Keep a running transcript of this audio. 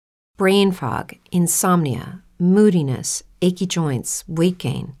brain fog, insomnia, moodiness, achy joints, weight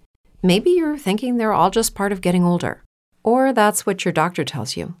gain. Maybe you're thinking they're all just part of getting older, or that's what your doctor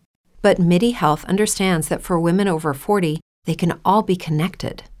tells you. But MIDI Health understands that for women over 40, they can all be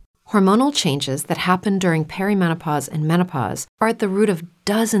connected. Hormonal changes that happen during perimenopause and menopause are at the root of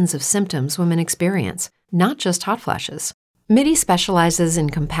dozens of symptoms women experience, not just hot flashes. MIDI specializes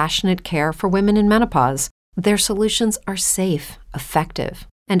in compassionate care for women in menopause. Their solutions are safe, effective,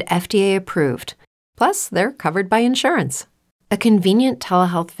 and FDA approved. Plus, they're covered by insurance. A convenient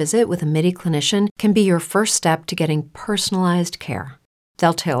telehealth visit with a MIDI clinician can be your first step to getting personalized care.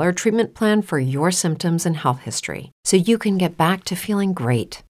 They'll tailor a treatment plan for your symptoms and health history so you can get back to feeling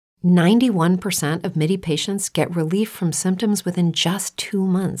great. 91% of MIDI patients get relief from symptoms within just 2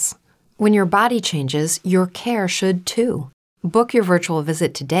 months. When your body changes, your care should too. Book your virtual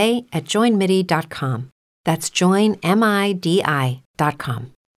visit today at joinmidi.com. That's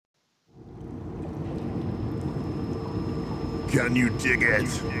joinmidi.com. Can you dig it?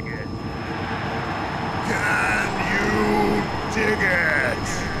 Can you dig it?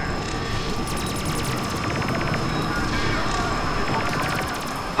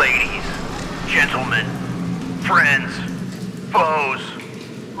 Ladies, gentlemen, friends, foes,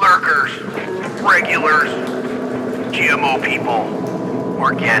 lurkers, regulars, GMO people,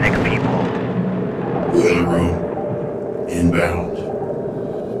 organic people. Boiler room inbound.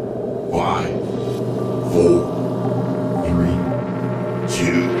 5, 4, 3,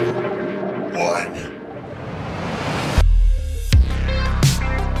 2, 1.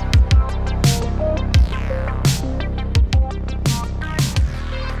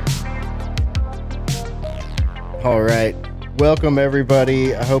 All right. Welcome,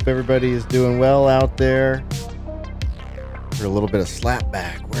 everybody. I hope everybody is doing well out there. For a little bit of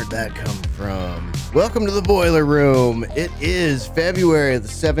slapback. Where'd that come from? Welcome to the Boiler Room. It is February the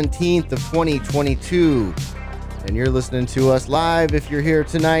 17th of 2022. And you're listening to us live if you're here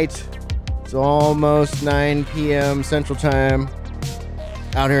tonight. It's almost 9 p.m. Central Time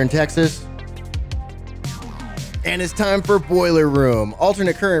out here in Texas. And it's time for Boiler Room.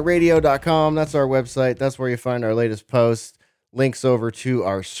 AlternateCurrentRadio.com. That's our website. That's where you find our latest posts. Links over to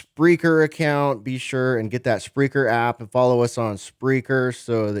our Spreaker account. Be sure and get that Spreaker app and follow us on Spreaker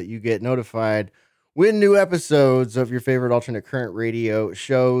so that you get notified when new episodes of your favorite Alternate Current Radio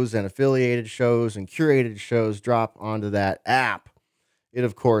shows and affiliated shows and curated shows drop onto that app. It,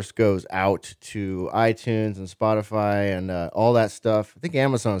 of course, goes out to iTunes and Spotify and all that stuff. I think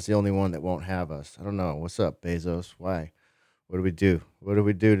Amazon's the only one that won't have us. I don't know. What's up, Bezos? Why? What do we do? What do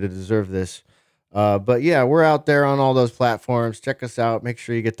we do to deserve this? But yeah, we're out there on all those platforms. Check us out. Make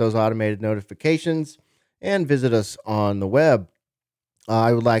sure you get those automated notifications and visit us on the web.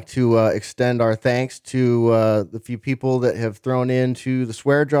 I would like to extend our thanks to the few people that have thrown into the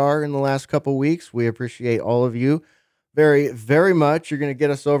swear jar in the last couple weeks. We appreciate all of you very, very much. You're going to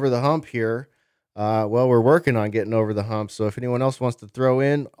get us over the hump here. Well, we're working on getting over the hump. So if anyone else wants to throw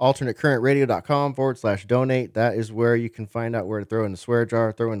in, alternatecurrentradio.com/donate. That is where you can find out where to throw in the swear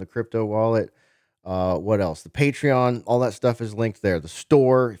jar, throw in the crypto wallet. What else? The Patreon, all that stuff is linked there. The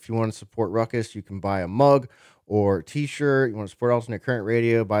store, if you want to support Ruckus, you can buy a mug or t-shirt. You want to support Alternate Current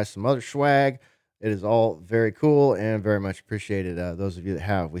Radio, buy some other swag. It is all very cool and very much appreciated. Those of you that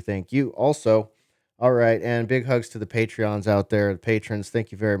have, we thank you also. All right, and big hugs to the Patreons out there, the patrons.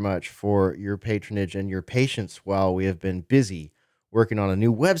 Thank you very much for your patronage and your patience while we have been busy working on a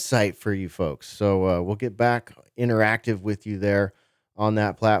new website for you folks. So we'll get back interactive with you there on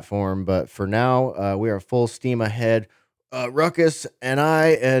that platform. But for now, we are full steam ahead. Ruckus and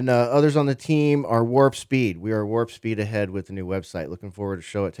I and others on the team are warp speed. We are warp speed ahead with the new website. Looking forward to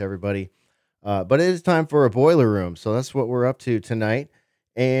show it to everybody. But it is time for a boiler room. So that's what we're up to tonight.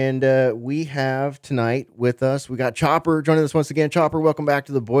 And we have tonight with us, we got Chopper joining us once again. Chopper, welcome back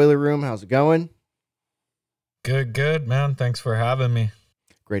to the Boiler Room. How's it going? Good, man. Thanks for having me.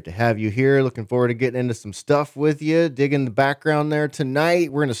 Great to have you here. Looking forward to getting into some stuff with you. Digging the background there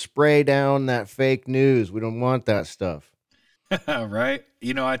tonight. We're going to spray down that fake news. We don't want that stuff. Right?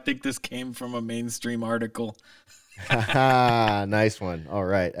 You know, I think this came from a mainstream article. Nice one. All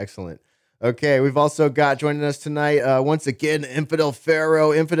right. Excellent. Okay, we've also got joining us tonight, once again, Infidel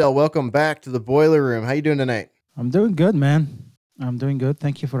Pharaoh. Infidel, welcome back to the Boiler Room. How you doing tonight? I'm doing good, man. I'm doing good.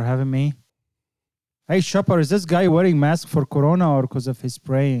 Thank you for having me. Hey, Chopper, is this guy wearing mask for Corona or because of his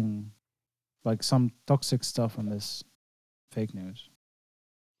spraying like some toxic stuff on this fake news?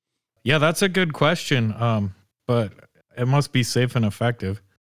 Yeah, that's a good question. But it must be safe and effective.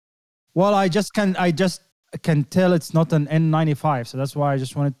 Well, I just can tell it's not an N95, so that's why I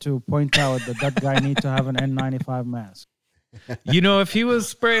just wanted to point out that guy need to have an N95 mask. If he was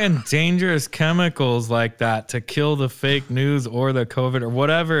spraying dangerous chemicals like that to kill the fake news or the COVID or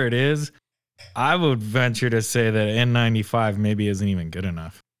whatever it is, I would venture to say that N95 maybe isn't even good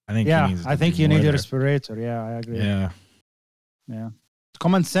enough. I think you need a respirator. Yeah, I agree. Yeah. It's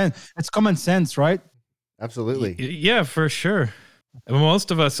common sense. It's common sense, right? Absolutely. Yeah, for sure.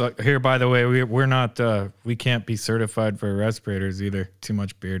 Most of us here, by the way, we're not. We can't be certified for respirators either. Too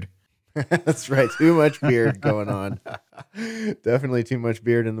much beard. That's right. Too much beard going on. Definitely too much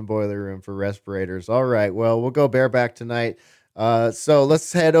beard in the boiler room for respirators. All right. Well, we'll go bareback tonight. So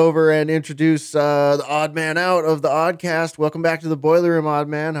let's head over and introduce the odd man out of the Oddcast. Welcome back to the boiler room, odd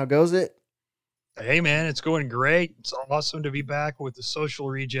man. How goes it? Hey, man, it's going great. It's awesome to be back with the Social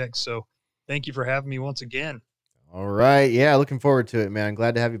Rejects. So thank you for having me once again. All right. Yeah, looking forward to it, man.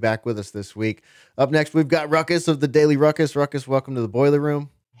 Glad to have you back with us this week. Up next, we've got Ruckus of the Daily Ruckus. Ruckus, welcome to the boiler room.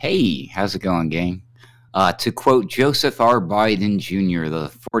 Hey, how's it going, gang? To quote Joseph R. Biden Jr.,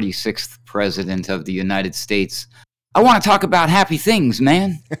 the 46th president of the United States, I want to talk about happy things,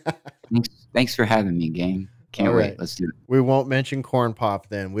 man. Thanks for having me, gang. Can't wait. Let's do it. We won't mention Corn Pop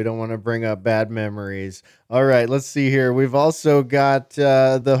then. We don't want to bring up bad memories. All right, let's see here. We've also got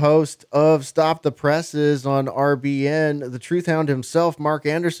the host of Stop the Presses on RBN, the Truth Hound himself, Mark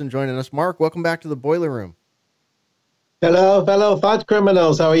Anderson, joining us. Mark, welcome back to the boiler room. Hello, fellow thought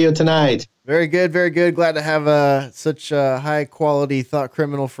criminals. How are you tonight? Very good, very good. Glad to have such high quality thought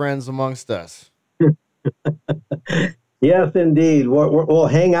criminal friends amongst us. Yes, indeed. We'll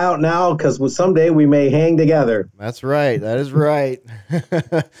hang out now because someday we may hang together. That's right. That is right.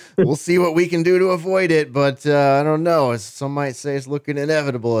 We'll see what we can do to avoid it, but I don't know. Some might say it's looking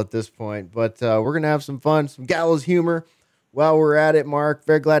inevitable at this point, but we're going to have some fun, some gallows humor while we're at it, Mark.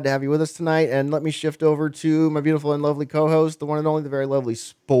 Very glad to have you with us tonight, and let me shift over to my beautiful and lovely co-host, the one and only, the very lovely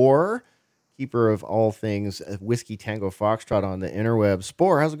Spore, keeper of all things Whiskey Tango Foxtrot on the interweb.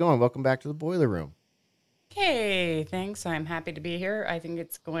 Spore, how's it going? Welcome back to the boiler room. Hey, thanks. I'm happy to be here. I think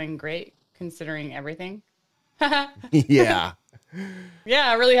it's going great considering everything. Yeah.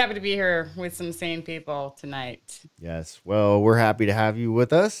 Yeah, really happy to be here with some sane people tonight. Yes. Well, we're happy to have you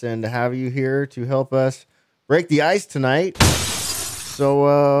with us and to have you here to help us break the ice tonight.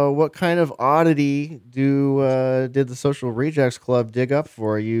 So, what kind of oddity did the Social Rejects Club dig up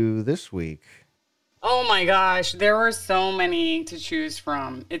for you this week? Oh my gosh, there were so many to choose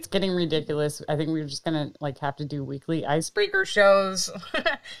from. It's getting ridiculous. I think we're just gonna have to do weekly icebreaker shows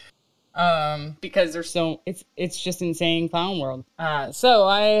because it's just insane clown world. So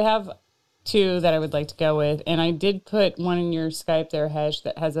I have two that I would like to go with, and I did put one in your Skype there, Hesh,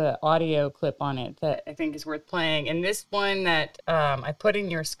 that has an audio clip on it that I think is worth playing. And this one that I put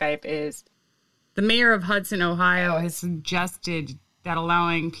in your Skype is the mayor of Hudson, Ohio, has suggested that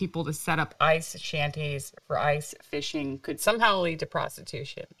allowing people to set up ice shanties for ice fishing could somehow lead to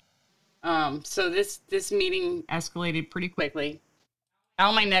prostitution. So this meeting escalated pretty quickly.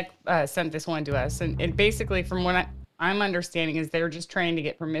 Al My Neck sent this one to us, and basically, from what I'm understanding, is they're just trying to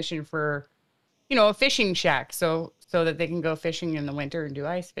get permission for, a fishing shack, so that they can go fishing in the winter and do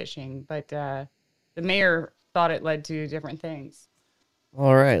ice fishing. But the mayor thought it led to different things.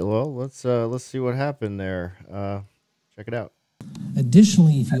 All right, well, let's see what happened there. Check it out.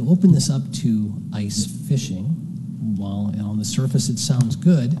 Additionally, if you open this up to ice fishing, while on the surface it sounds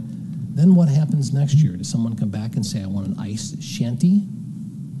good, then what happens next year? Does someone come back and say, I want an ice shanty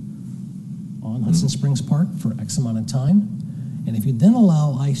on Hudson Springs Park for X amount of time? And if you then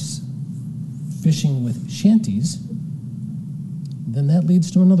allow ice fishing with shanties, then that leads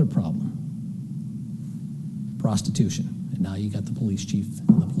to another problem. Prostitution. And now you got the police chief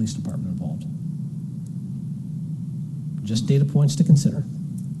and the police department involved. Just data points to consider.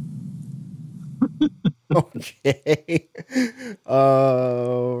 Okay.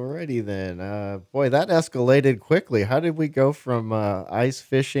 Alrighty then. Boy, that escalated quickly. How did we go from ice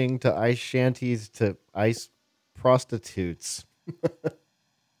fishing to ice shanties to ice prostitutes?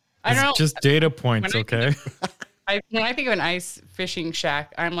 I don't know. Just data points, okay? When I think of an ice fishing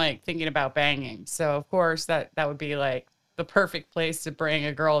shack, I'm thinking about banging. So of course that would be the perfect place to bring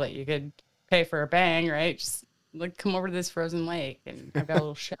a girl that you could pay for a bang, right? Just come over to this frozen lake, and I've got a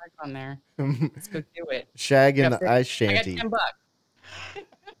little shag on there. Let's go do it. Shag in the ice shanty. I got $10.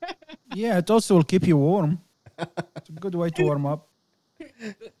 Yeah, it also will keep you warm. It's a good way to warm up.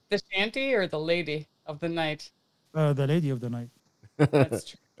 The shanty or the lady of the night? The lady of the night. That's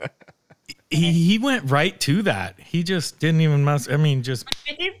true. He went right to that. He just didn't even mess. I mean, just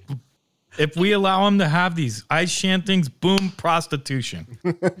if we allow him to have these ice shantings, boom, prostitution.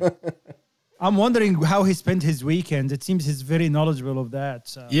 I'm wondering how he spent his weekend. It seems he's very knowledgeable of that.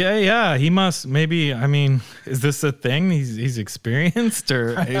 So. Yeah, he must. Maybe. I mean, is this a thing he's experienced,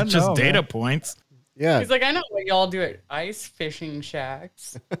 or I it's don't just know, data man. points? Yeah. He's like, I know what y'all do at ice fishing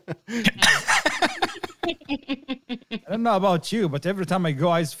shacks. I don't know about you, but every time I go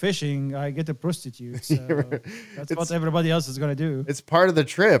ice fishing, I get a prostitute. So that's what everybody else is going to do. It's part of the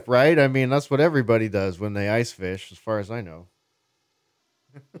trip, right? I mean, that's what everybody does when they ice fish, as far as I know.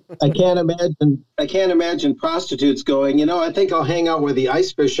 I can't imagine prostitutes going, you know, I think I'll hang out where the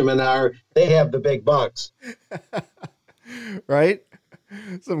ice fishermen are. They have the big bucks. Right?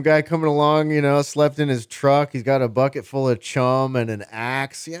 Some guy coming along, you know, slept in his truck. He's got a bucket full of chum and an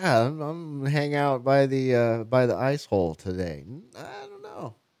axe. Yeah, I'm hang out by the ice hole today. I don't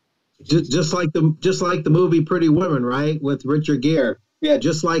know. Just like the movie Pretty Woman, right? With Richard Gere. Yeah,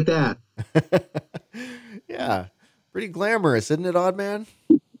 just like that. Yeah. Pretty glamorous, isn't it, Odd Man?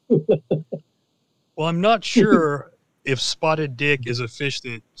 Well, I'm not sure if spotted dick is a fish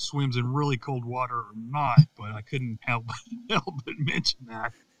that swims in really cold water or not, but I couldn't help but mention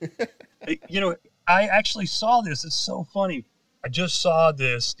that. You know, I actually saw this. It's so funny. I just saw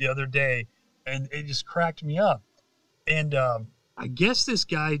this the other day, and it just cracked me up. And I guess this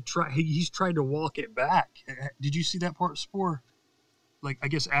guy he's tried to walk it back. Did you see that part, Spore? Like, I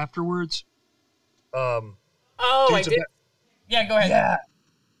guess afterwards. I did. Yeah, go ahead. Yeah.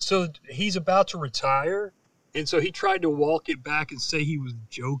 So he's about to retire, and so he tried to walk it back and say he was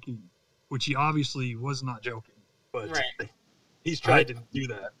joking, which he obviously was not joking. But he's tried to do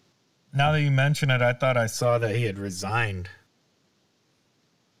that. Now that you mention it, I thought I saw that he had resigned.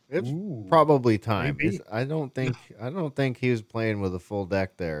 It's probably time. maybe. I don't think he was playing with a full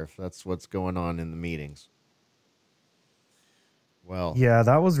deck there, if that's what's going on in the meetings. Well, Yeah,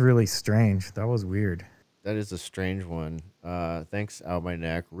 that was really strange. That was weird. that is a strange one. Thanks, Out My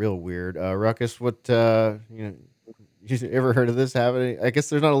Neck. Real weird. Ruckus, what you ever heard of this happening? I guess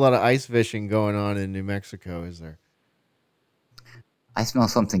there's not a lot of ice fishing going on in New Mexico, is there? I smell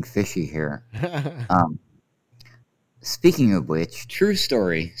something fishy here. Speaking of which, true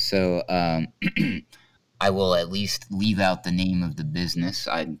story. So I will at least leave out the name of the business.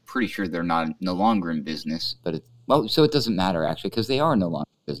 I'm pretty sure they're no longer in business, but so it doesn't matter actually because they are no longer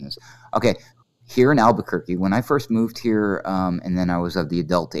in business. Okay, here in Albuquerque, when I first moved here, and then I was of the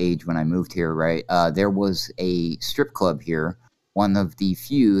adult age when I moved here, right? There was a strip club here, one of the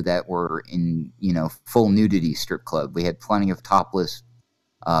few that were in full nudity strip club. We had plenty of topless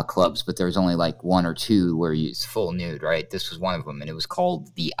clubs, but there was only like one or two where it's full nude, right? This was one of them, and it was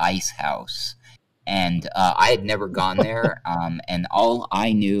called the Ice House. And I had never gone there, and all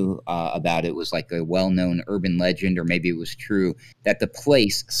I knew about it was like a well-known urban legend, or maybe it was true, that the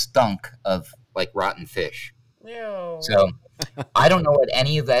place stunk of like rotten fish. Ew. So I don't know what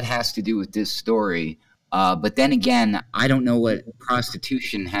any of that has to do with this story. But then again, I don't know what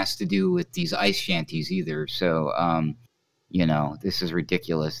prostitution has to do with these ice shanties either. So, this is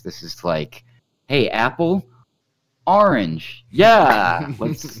ridiculous. This is like, hey, Apple, orange. Yeah.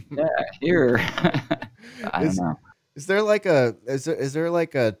 Here. I don't know. Is there like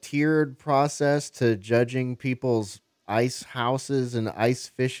a tiered process to judging people's ice houses and ice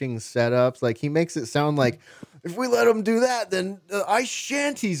fishing setups? Like, he makes it sound like if we let them do that, then the ice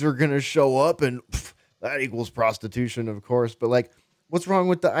shanties are gonna show up, and that equals prostitution, of course. But like, what's wrong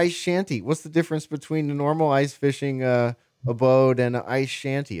with the ice shanty? What's the difference between the normal ice fishing abode and an ice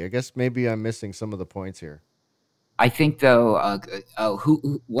shanty? I guess maybe I'm missing some of the points here. I think though,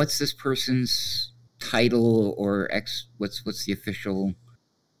 what's this person's title or what's the official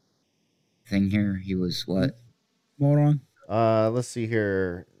thing here? He was what? Moron. Let's see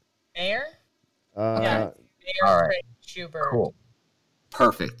here. Mayor? Yeah. Mayor All right. Craig Schubert. Cool.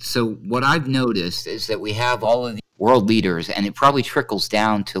 Perfect. So what I've noticed is that we have all of the world leaders, and it probably trickles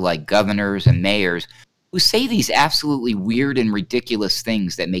down to like governors and mayors who say these absolutely weird and ridiculous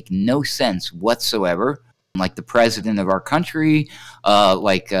things that make no sense whatsoever. Like the president of our country,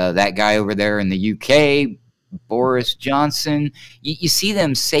 that guy over there in the UK, Boris Johnson. You see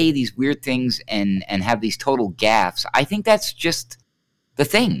them say these weird things and have these total gaffes. I think that's just the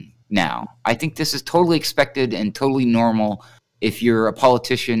thing now. I think this is totally expected and totally normal if you're a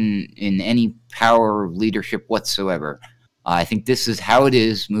politician in any power or leadership whatsoever. I think this is how it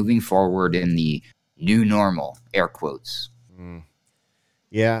is moving forward in the new normal, air quotes.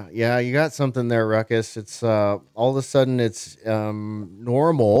 Yeah, you got something there, Ruckus. It's all of a sudden it's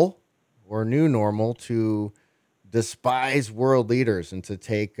normal or new normal to despise world leaders and to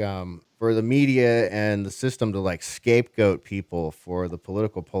take for the media and the system to like scapegoat people for the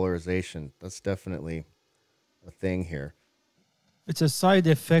political polarization. That's definitely a thing here. It's a side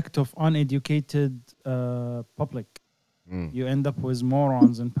effect of uneducated public. You end up with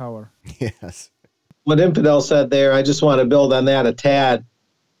morons in power. Yes. What Infidel said there, I just want to build on that a tad.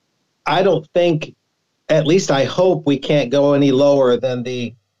 I don't think, at least I hope, we can't go any lower than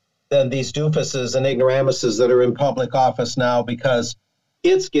these doofuses and ignoramuses that are in public office now, because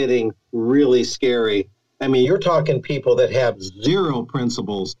it's getting really scary. I mean, you're talking people that have zero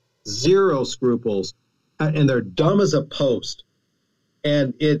principles, zero scruples, and they're dumb as a post.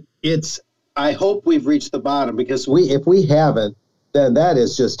 And it's. I hope we've reached the bottom, because if we haven't, then that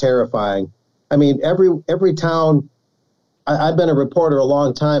is just terrifying. I mean, every town. I've been a reporter a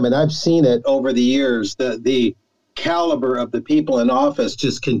long time, and I've seen it over the years. The caliber of the people in office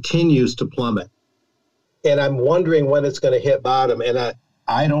just continues to plummet, and I'm wondering when it's going to hit bottom. And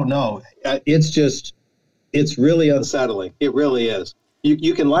I don't know. It's really unsettling. It really is.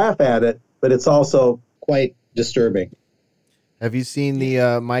 You can laugh at it, but it's also quite disturbing. Have you seen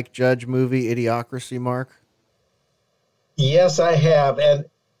the Mike Judge movie Idiocracy, Mark? Yes, I have. And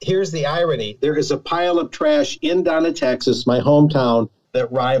here's the irony. There is a pile of trash in Donna, Texas, my hometown,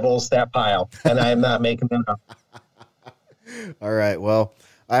 that rivals that pile. And I am not making that up. All right. Well,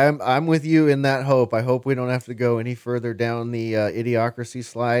 I'm with you in that hope. I hope we don't have to go any further down the Idiocracy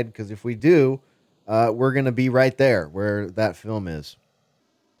slide, because if we do, we're going to be right there where that film is.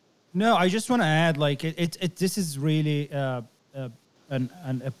 No, I just want to add, like, this is really a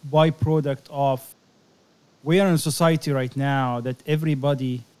byproduct of, we are in a society right now that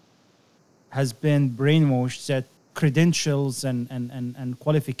everybody has been brainwashed that credentials and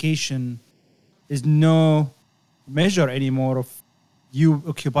qualification is no measure anymore of you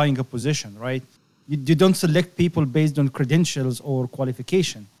occupying a position, right? You don't select people based on credentials or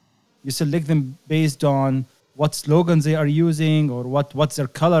qualification. You select them based on what slogans they are using, or what their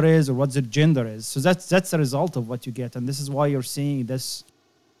color is, or what their gender is. So that's the result of what you get. And this is why you're seeing this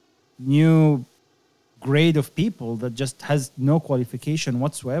new grade of people that just has no qualification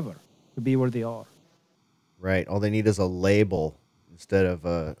whatsoever to be where they are. Right. All they need is a label instead of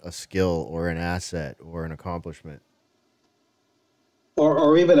a skill or an asset or an accomplishment.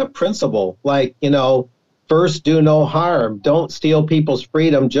 Or even a principle, like, first do no harm. Don't steal people's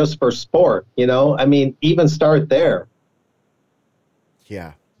freedom just for sport. I mean, even start there.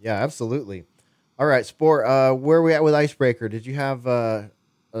 Yeah, absolutely. All right, Sport, where are we at with Icebreaker? Did you have a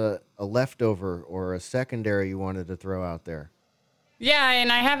leftover or a secondary you wanted to throw out there? Yeah,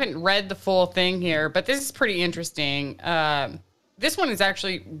 and I haven't read the full thing here, but this is pretty interesting. This one is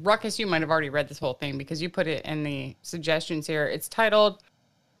actually, Ruckus, you might have already read this whole thing because you put it in the suggestions here. It's titled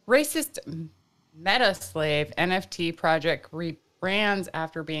Racist Meta Slave NFT Project Rebrands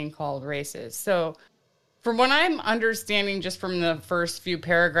After Being Called Racist. So from what I'm understanding just from the first few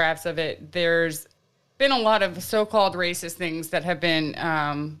paragraphs of it, there's been a lot of so-called racist things that have been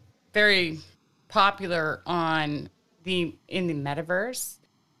very popular in the metaverse.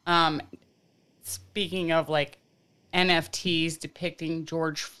 Speaking of like NFTs depicting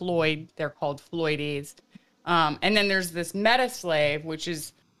George Floyd, they're called Floydies. And then there's this Meta Slave, which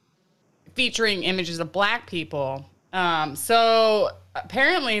is featuring images of black people. So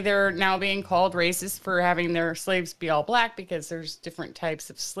apparently they're now being called racist for having their slaves be all black, because there's different types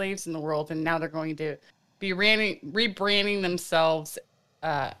of slaves in the world. And now they're going to be rebranding themselves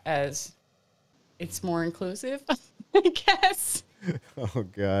as it's more inclusive, I guess. Oh,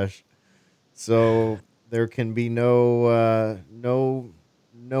 gosh. So there can be no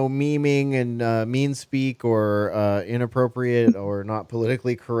memeing and mean speak or inappropriate or not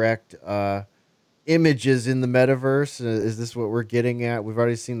politically correct images in the metaverse. Is this what we're getting at? We've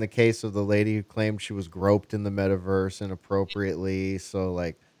already seen the case of the lady who claimed she was groped in the metaverse inappropriately. So,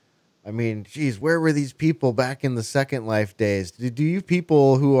 like, I mean, geez, where were these people back in the Second Life days? Do you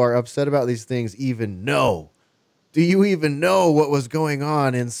people who are upset about these things even know? Do you even know what was going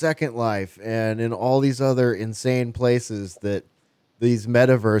on in Second Life and in all these other insane places that these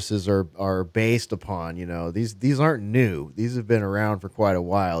metaverses are based upon? You know, these aren't new. These have been around for quite a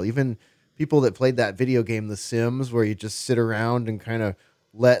while. Even people that played that video game, The Sims, where you just sit around and kind of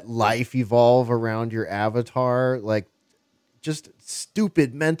let life evolve around your avatar, like just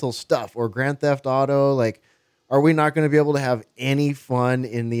stupid mental stuff. Or Grand Theft Auto, like, are we not going to be able to have any fun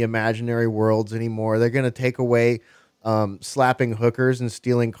in the imaginary worlds anymore? They're going to take away slapping hookers and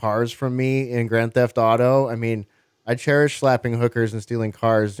stealing cars from me in Grand Theft Auto. I mean, I cherish slapping hookers and stealing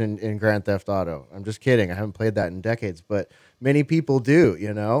cars in Grand Theft Auto. I'm just kidding. I haven't played that in decades, but many people do,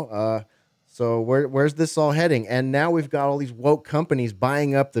 you know? So where's this all heading? And now we've got all these woke companies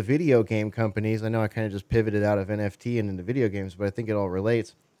buying up the video game companies. I know I kind of just pivoted out of NFT and into video games, but I think it all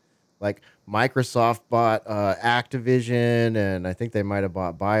relates. Like Microsoft bought Activision, and I think they might have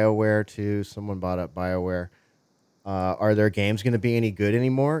bought BioWare too. Someone bought up BioWare. Are their games going to be any good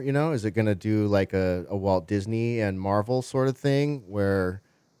anymore? You know, is it going to do like a Walt Disney and Marvel sort of thing where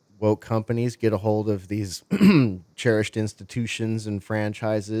woke companies get a hold of these cherished institutions and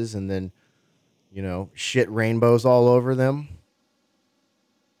franchises and then, you know, shit rainbows all over them?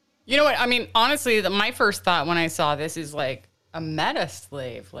 You know what? I mean, honestly, my first thought when I saw this is like a meta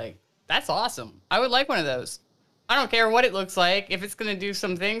slave. Like, that's awesome. I would like one of those. I don't care what it looks like. If it's going to do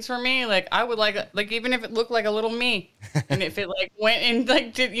some things for me, like I would like even if it looked like a little me and if it like went and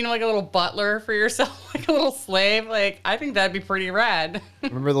like did, you know, like a little butler for yourself, like a little slave, like I think that'd be pretty rad.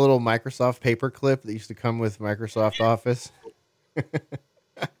 Remember the little Microsoft paperclip that used to come with Microsoft Office?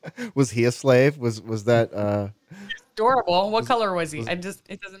 Was he a slave? Was that Adorable. What color was he? It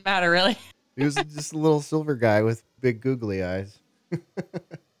doesn't matter really. he was just a little silver guy with big googly eyes.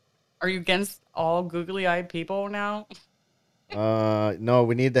 Are you against all googly-eyed people now? No,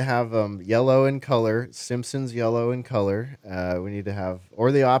 we need to have yellow in color, Simpsons yellow in color. We need to have,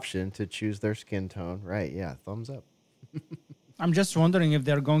 or the option to choose their skin tone. Right, yeah, thumbs up. I'm just wondering if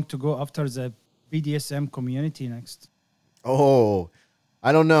they're going to go after the BDSM community next. Oh,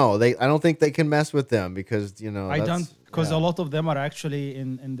 I don't know. I don't think they can mess with them because, you know, because a lot of them are actually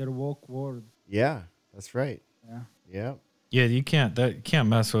in their woke world. Yeah, that's right. Yeah. Yeah. Yeah, you can't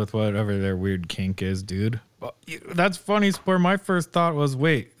mess with whatever their weird kink is, dude. That's funny, Spore. My first thought was,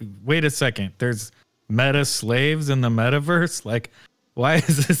 wait a second. There's meta slaves in the metaverse? Like, why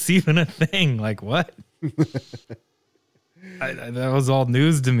is this even a thing? Like, what? That was all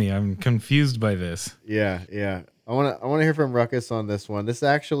news to me. I'm confused by this. Yeah. I want to hear from Ruckus on this one. This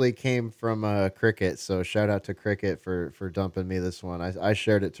actually came from Cricket, so shout out to Cricket for dumping me this one. I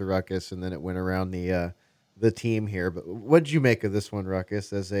shared it to Ruckus, and then it went around the team here. But what did you make of this one,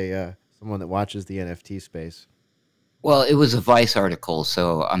 Ruckus, as a someone that watches the NFT space? Well, it was a Vice article,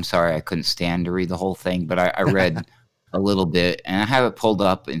 so I'm sorry I couldn't stand to read the whole thing, but I read a little bit, and I have it pulled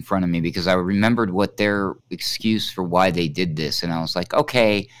up in front of me because I remembered what their excuse for why they did this, and I was like,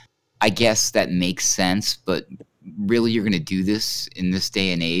 okay, I guess that makes sense, but really you're going to do this in this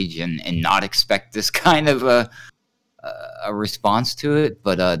day and age and not expect this kind of a response to it?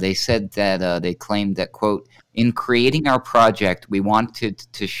 But they said that they claimed that, quote, in creating our project, we wanted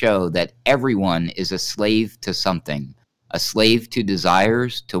to show that everyone is a slave to something, a slave to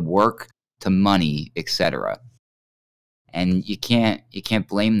desires, to work, to money, etc. And you can't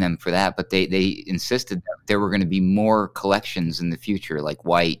blame them for that. But they insisted that there were going to be more collections in the future, like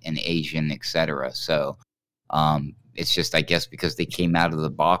white and Asian, etc. So it's just, I guess, because they came out of the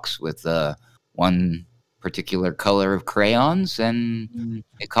box with one particular color of crayons, and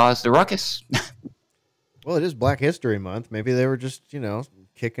it caused a ruckus. Well, it is Black History Month. Maybe they were just, you know,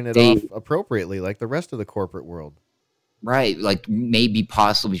 kicking it off appropriately like the rest of the corporate world. Right, like maybe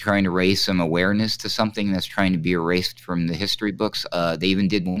possibly trying to raise some awareness to something that's trying to be erased from the history books. They even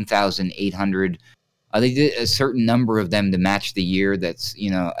did 1,800. They did a certain number of them to match the year. That's, you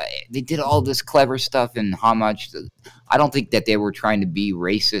know, they did all this clever stuff and homage. I don't think that they were trying to be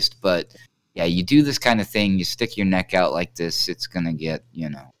racist, but yeah, you do this kind of thing, you stick your neck out like this, it's going to get, you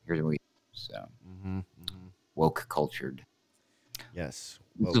know, here's what we so woke cultured. Yes.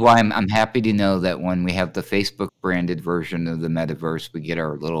 This is why I'm happy to know that when we have the Facebook branded version of the metaverse, we get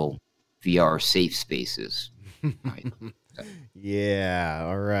our little VR safe spaces. Right. Yeah.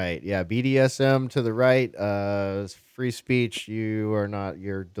 All right. Yeah. BDSM to the right. Free speech.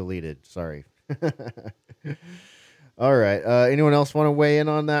 You're deleted. Sorry. All right. Anyone else want to weigh in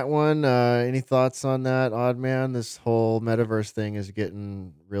on that one? Any thoughts on that, Odd Man? This whole metaverse thing is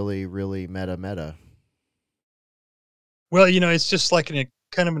getting really, really meta. Well, you know, it's just like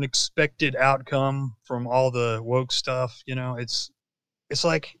kind of an expected outcome from all the woke stuff. You know, it's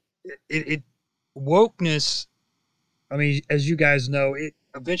like it wokeness. I mean, as you guys know, it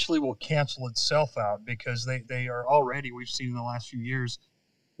eventually will cancel itself out because they are already, we've seen in the last few years,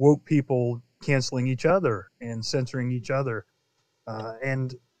 woke people canceling each other and censoring each other.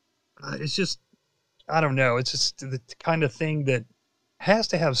 And it's just, I don't know. It's just the kind of thing that has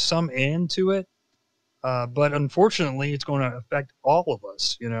to have some end to it. But unfortunately, it's going to affect all of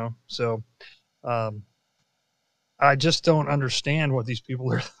us, you know? So I just don't understand what these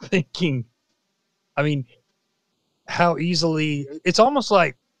people are thinking. I mean, how easily, it's almost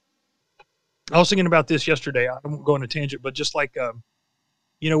like, I was thinking about this yesterday. I won't go on a tangent, but just like,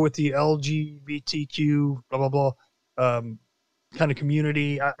 you know, with the LGBTQ, blah, blah, blah, kind of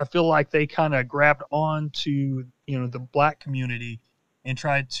community, I feel like they kind of grabbed on to, you know, the black community and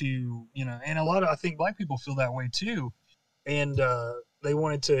tried to, you know, and I think black people feel that way too. And they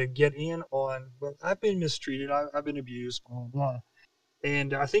wanted to get in on, but I've been mistreated, I've been abused, blah, blah, blah.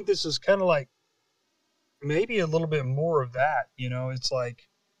 And I think this is kind of like maybe a little bit more of that. It's like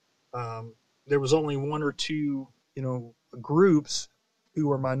there was only one or two, groups who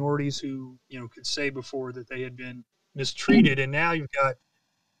were minorities who, could say before that they had been mistreated. And now you've got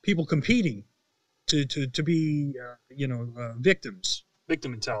people competing to be,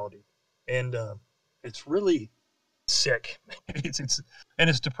 victim mentality. And it's really sick.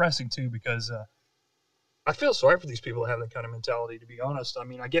 It's depressing too, because I feel sorry for these people that have that kind of mentality, to be honest. I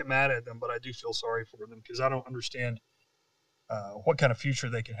mean, I get mad at them, but I do feel sorry for them because I don't understand what kind of future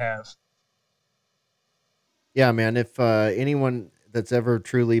they could have. Yeah, man. If anyone that's ever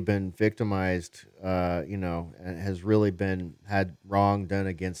truly been victimized, and has really had wrong done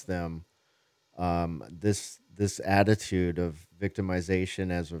against them, this attitude of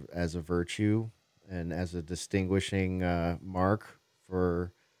victimization as a virtue and as a distinguishing mark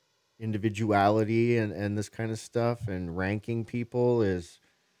for individuality and this kind of stuff and ranking people is,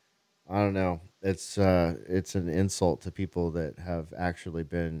 I don't know, it's an insult to people that have actually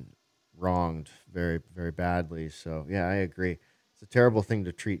been wronged very, very badly. So yeah, I agree. It's a terrible thing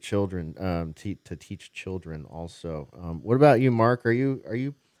to treat children, to teach children also. What about you, Mark? Do you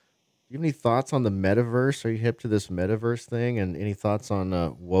have any thoughts on the metaverse? Are you hip to this metaverse thing? And any thoughts on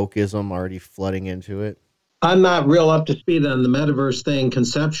wokeism already flooding into it? I'm not real up to speed on the metaverse thing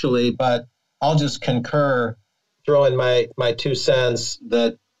conceptually, but I'll just concur, throw in my 2 cents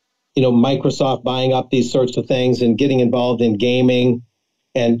that, Microsoft buying up these sorts of things and getting involved in gaming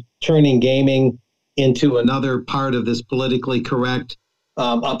and turning gaming into another part of this politically correct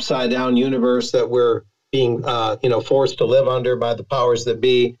upside down universe that we're being, forced to live under by the powers that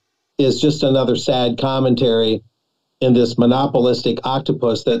be is just another sad commentary in this monopolistic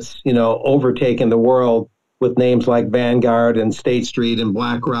octopus that's, overtaken the world with names like Vanguard and State Street and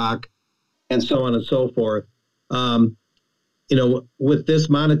BlackRock and so on and so forth. With this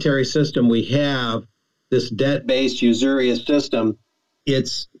monetary system we have, this debt-based usurious system,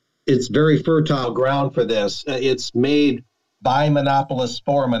 it's very fertile ground for this. It's made by monopolists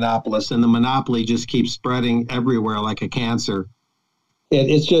for monopolists, and the monopoly just keeps spreading everywhere like a cancer.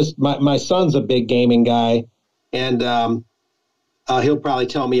 It's just, my son's a big gaming guy, and he'll probably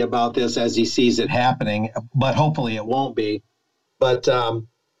tell me about this as he sees it happening, but hopefully it won't be. But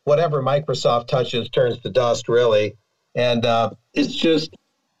whatever Microsoft touches turns to dust, really. And it's just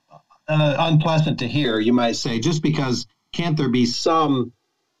unpleasant to hear, you might say, just because can't there be some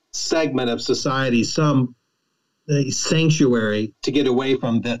segment of society, some sanctuary to get away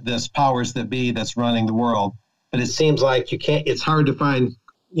from this powers that be that's running the world? But it seems like you can't. It's hard to find.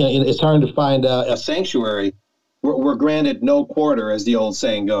 It's hard to find a sanctuary. We're granted no quarter, as the old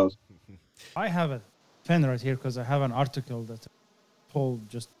saying goes. I have a pen right here because I have an article that told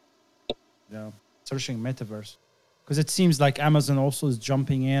just searching metaverse, because it seems like Amazon also is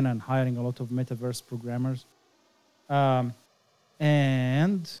jumping in and hiring a lot of metaverse programmers. And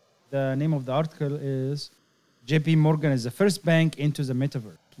the name of the article is JP Morgan is the first bank into the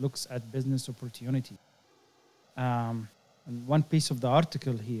metaverse, looks at business opportunity. And one piece of the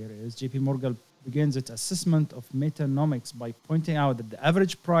article here is JP Morgan begins its assessment of metanomics by pointing out that the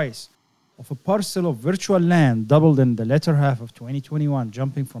average price of a parcel of virtual land doubled in the latter half of 2021,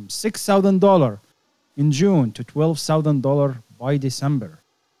 jumping from $6,000 in June to $12,000 by December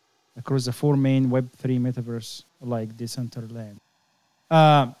across the 4 main Web3 metaverse like Decentraland.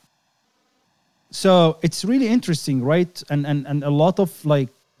 So it's really interesting, right? And a lot of like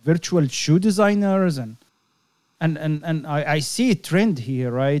virtual shoe designers and I see a trend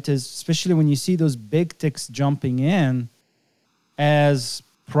here, right? Especially when you see those big techs jumping in as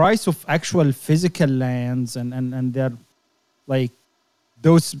price of actual physical lands and they're like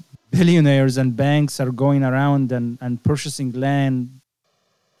those billionaires and banks are going around and purchasing land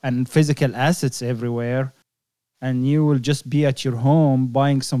and physical assets everywhere. And you will just be at your home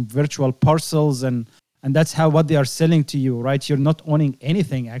buying some virtual parcels and that's what they are selling to you, right? You're not owning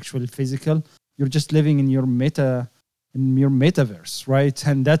anything actually physical. You're just living in your metaverse, right?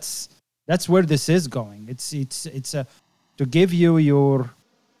 And that's where this is going. It's to give you your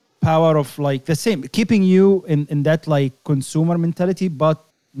power of like the same, keeping you in that like consumer mentality, but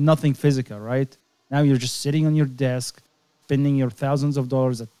nothing physical, right? Now you're just sitting on your desk, spending your thousands of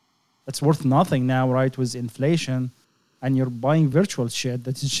dollars that's worth nothing now, right? With inflation, and you're buying virtual shit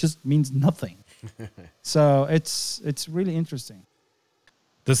that just means nothing. So it's really interesting.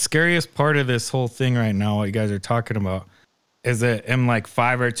 The scariest part of this whole thing right now, what you guys are talking about, is that in like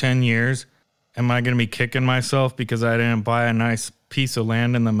 5 or 10 years, am I going to be kicking myself because I didn't buy a nice piece of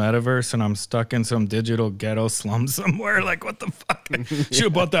land in the metaverse and I'm stuck in some digital ghetto slum somewhere? Like, what the fuck? Should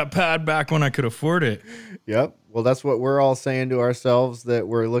have bought that pad back when I could afford it. Yep. Well, that's what we're all saying to ourselves, that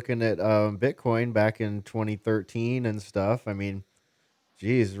we're looking at Bitcoin back in 2013 and stuff. I mean,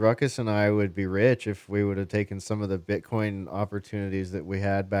 geez, Ruckus and I would be rich if we would have taken some of the Bitcoin opportunities that we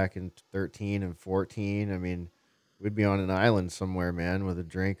had back in 13 and 14. I mean, we'd be on an island somewhere, man, with a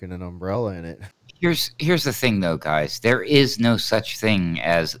drink and an umbrella in it. Here's the thing, though, guys. There is no such thing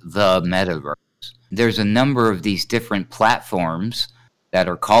as the metaverse. There's a number of these different platforms that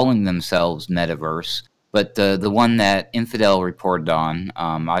are calling themselves metaverse, but the one that Infidel reported on,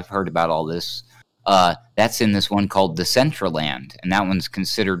 I've heard about all this. That's in this one called Decentraland, and that one's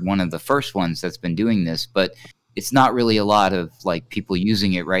considered one of the first ones that's been doing this, but it's not really a lot of like people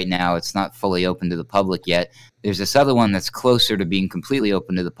using it right now. It's not fully open to the public yet. There's this other one that's closer to being completely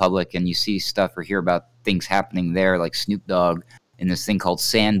open to the public, and you see stuff or hear about things happening there, like Snoop Dogg in this thing called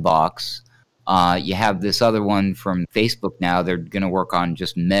Sandbox. You have this other one from Facebook now. They're going to work on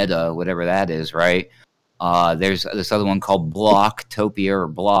just Meta, whatever that is, right? There's this other one called Blocktopia or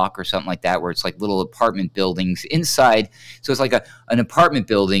Block or something like that, where it's like little apartment buildings inside. So it's like an apartment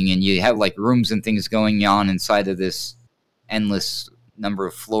building, and you have like rooms and things going on inside of this endless number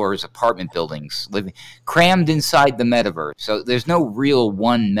of floors, apartment buildings, living crammed inside the metaverse. So there's no real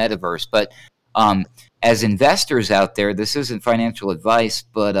one metaverse, but as investors out there, this isn't financial advice,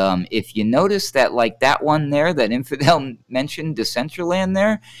 but if you notice that, like that one there that Infidel mentioned, Decentraland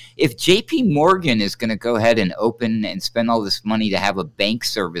there, if JP Morgan is going to go ahead and open and spend all this money to have a bank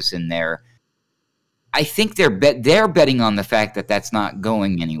service in there, I think they're betting on the fact that that's not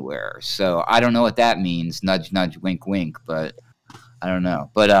going anywhere. So I don't know what that means. Nudge, nudge, wink, wink, but I don't know.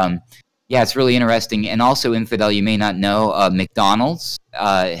 But yeah, it's really interesting. And also, Infidel, you may not know, McDonald's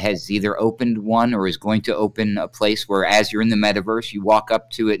has either opened one or is going to open a place where, as you're in the metaverse, you walk up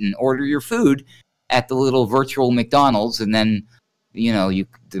to it and order your food at the little virtual McDonald's, and then, you know,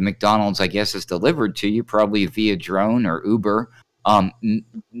 the McDonald's, I guess, is delivered to you probably via drone or Uber.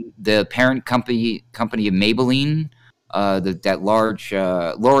 The parent company of Maybelline, that large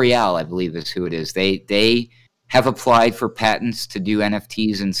L'Oreal, I believe, is who it is. They have applied for patents to do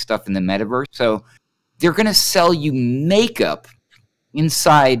NFTs and stuff in the metaverse. So they're going to sell you makeup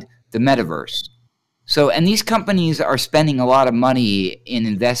inside the metaverse. So, and these companies are spending a lot of money in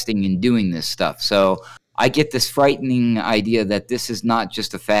investing in doing this stuff. So I get this frightening idea that this is not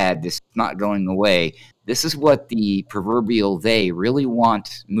just a fad. This is not going away. This is what the proverbial they really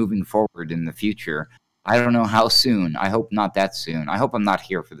want moving forward in the future. I don't know how soon. I hope not that soon. I hope I'm not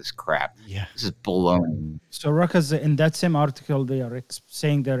here for this crap. Yeah. This is baloney. So, Ruckus, in that same article, they are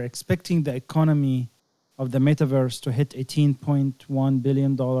saying they're expecting the economy of the metaverse to hit $18.1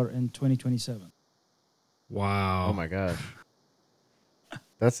 billion in 2027. Wow. Oh, my gosh.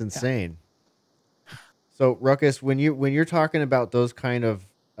 That's insane. So, Ruckus, when you're talking about those kind of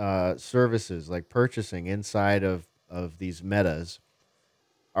services, like purchasing inside of these metas,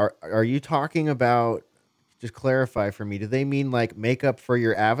 are you talking about, just clarify for me, do they mean like makeup for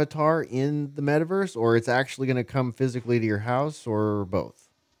your avatar in the metaverse, or it's actually going to come physically to your house, or both?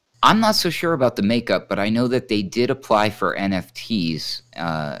 I'm not so sure about the makeup, but I know that they did apply for NFTs.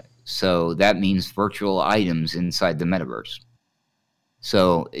 So that means virtual items inside the metaverse.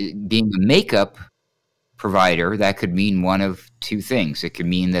 So being a makeup provider, that could mean one of two things. It could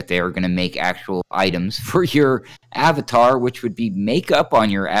mean that they are going to make actual items for your avatar, which would be makeup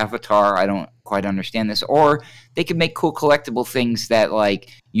on your avatar. I don't quite understand this. Or they could make cool collectible things that like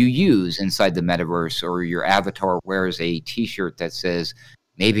you use inside the metaverse, or your avatar wears a t-shirt that says,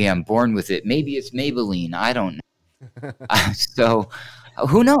 maybe I'm born with it. Maybe it's Maybelline. I don't know. So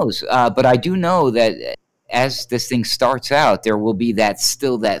who knows? But I do know that as this thing starts out, there will be that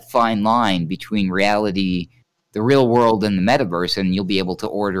fine line between reality, the real world, and the metaverse, and you'll be able to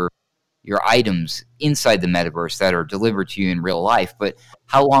order your items inside the metaverse that are delivered to you in real life. But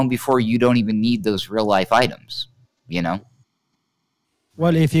how long before you don't even need those real life items, you know?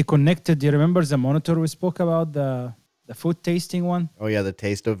 Well, if you connected, do you remember the monitor we spoke about, the food tasting one? Oh, yeah, the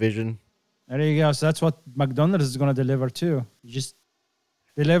Taste-O-Vision. There you go. So that's what McDonald's is going to deliver too. You just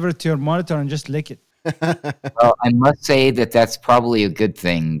deliver it to your monitor and just lick it. Well, I must say that that's probably a good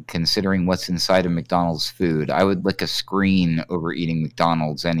thing, considering what's inside of McDonald's food. I would lick a screen over eating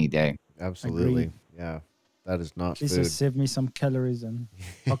McDonald's any day. Absolutely. Agreed. Yeah. That is not This food. will save me some calories and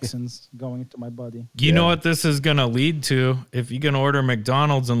toxins going into my body. You know what this is going to lead to? If you can order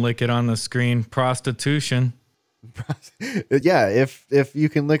McDonald's and lick it on the screen, prostitution. Yeah, if you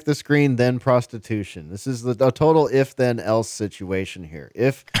can lick the screen, then prostitution. This is a total if then else situation here.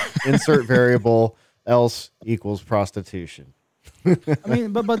 If insert variable, else equals prostitution. I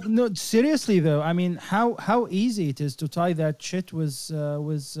mean, but no, seriously though. I mean, how easy it is to tie that shit with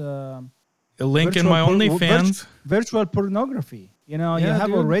A link in my OnlyFans. Virtual pornography. You know, you Yeah, have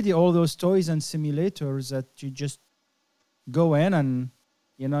dude. already all those toys and simulators that you just go in and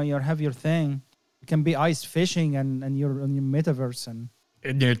you have your thing. It can be ice fishing and you're on your metaverse and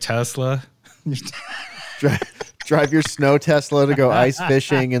In your Tesla. Drive your snow Tesla to go ice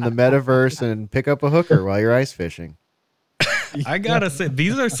fishing in the metaverse and pick up a hooker while you're ice fishing. I gotta say,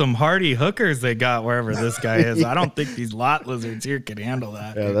 these are some hardy hookers they got wherever this guy is. I don't think these lot lizards here can handle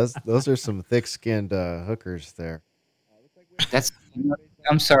that. Yeah, those are some thick-skinned hookers there.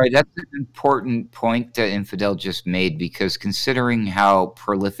 I'm sorry, that's an important point that Infidel just made, because considering how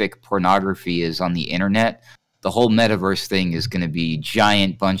prolific pornography is on the internet, the whole metaverse thing is going to be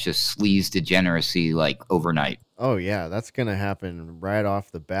giant bunch of sleaze degeneracy like overnight. Oh yeah, that's gonna happen right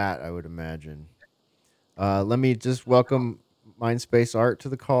off the bat, I would imagine. Let me just welcome Mindspace Art to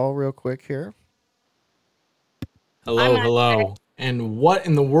the call real quick here. Hello. And what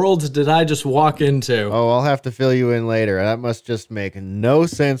in the world did I just walk into? Oh, I'll have to fill you in later. That must just make no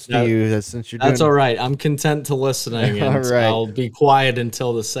sense to you since you're doing. That's all right. I'm content to listening, and All right. I'll be quiet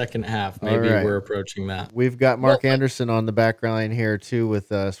until the second half. Maybe All right. we're approaching that. We've got Mark Anderson on the back line here too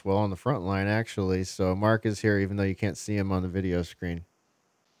with us. Well, on the front line actually. So Mark is here, even though you can't see him on the video screen.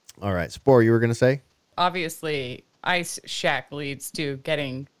 All right, Spore, you were gonna say? Obviously, Ice Shack leads to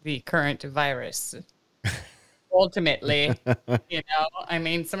getting the current virus. Ultimately, I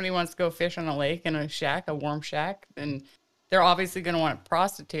mean, somebody wants to go fish on a lake in a shack, a warm shack, and they're obviously going to want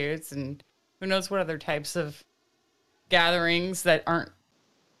prostitutes, and who knows what other types of gatherings that aren't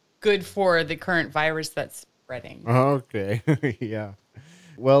good for the current virus that's spreading. Okay. Yeah.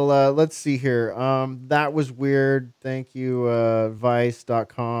 Well, let's see here. That was weird. Thank you,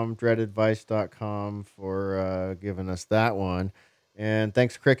 Vice.com, dreadedvice.com for giving us that one. And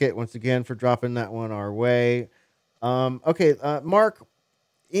thanks, Cricket, once again for dropping that one our way. Okay, Mark,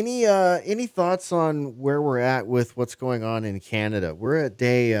 any thoughts on where we're at with what's going on in Canada? We're at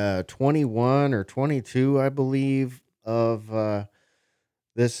day 21 or 22, I believe, of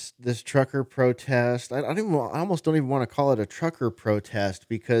this trucker protest. I almost don't even want to call it a trucker protest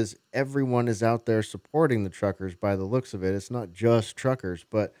because everyone is out there supporting the truckers by the looks of it. It's not just truckers,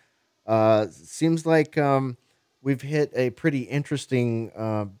 but it seems like we've hit a pretty interesting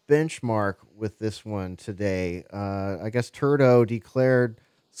benchmark with this one today. I guess Trudeau declared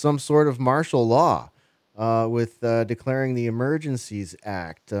some sort of martial law with declaring the Emergencies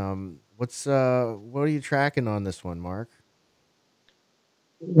Act. What are you tracking on this one, Mark?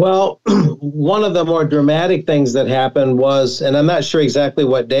 Well, one of the more dramatic things that happened was, and I'm not sure exactly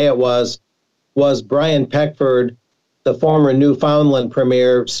what day it was Brian Peckford, the former Newfoundland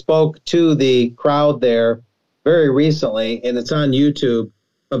premier, spoke to the crowd there very recently, and it's on YouTube,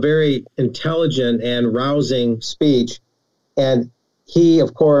 a very intelligent and rousing speech. And he,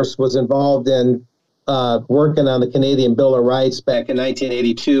 of course, was involved in working on the Canadian Bill of Rights back in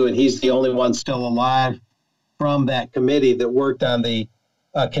 1982, and he's the only one still alive from that committee that worked on the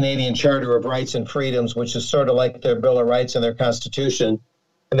Canadian Charter of Rights and Freedoms, which is sort of like their Bill of Rights and their Constitution.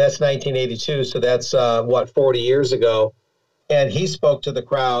 And that's 1982, so that's, 40 years ago. And he spoke to the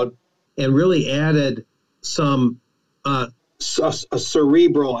crowd and really added some a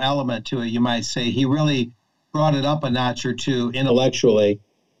cerebral element to it, you might say. He really brought it up a notch or two intellectually.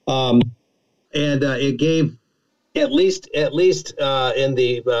 And it gave, at least in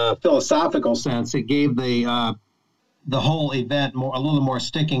the philosophical sense, it gave the whole event a little more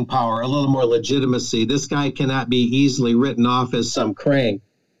sticking power, a little more legitimacy. This guy cannot be easily written off as some crank.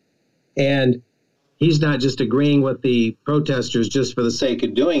 And he's not just agreeing with the protesters just for the sake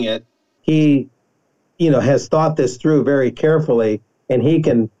of doing it. He, has thought this through very carefully, and he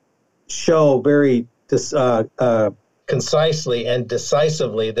can show very concisely and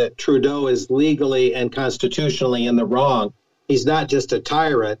decisively that Trudeau is legally and constitutionally in the wrong. He's not just a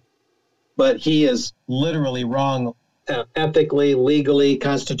tyrant, but he is literally wrong ethically, legally,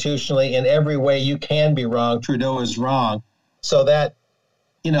 constitutionally, in every way you can be wrong. Trudeau is wrong. So that,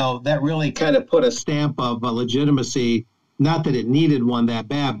 that really kind of put a stamp of legitimacy. Not that it needed one that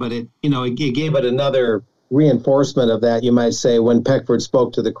bad, but it gave it another reinforcement of that, you might say, when Peckford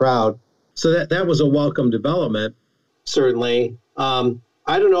spoke to the crowd. So that was a welcome development, certainly. I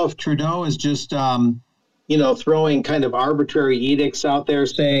don't know if Trudeau is just, throwing kind of arbitrary edicts out there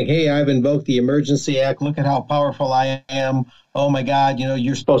saying, hey, I've invoked the Emergency Act. Look at how powerful I am. Oh, my God,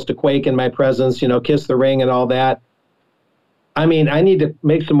 you're supposed to quake in my presence, kiss the ring and all that. I mean, I need to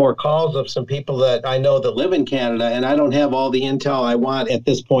make some more calls of some people that I know that live in Canada, and I don't have all the intel I want at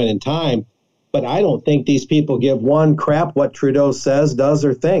this point in time. But I don't think these people give one crap what Trudeau says, does,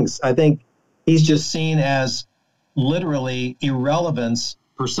 or thinks. I think he's just seen as literally irrelevance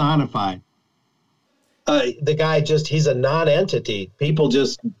personified. The guy he's a non-entity. People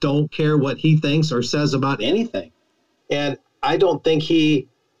just don't care what he thinks or says about anything. And I don't think he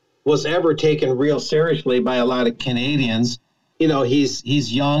was ever taken real seriously by a lot of Canadians.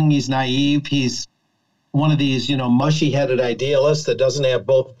 He's young, he's naive, he's one of these, mushy-headed idealists that doesn't have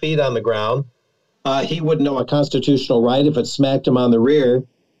both feet on the ground. He wouldn't know a constitutional right if it smacked him on the rear.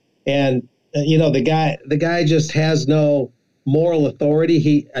 And, the guy just has no moral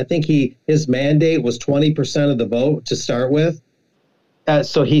authority. I think his mandate was 20% of the vote to start with.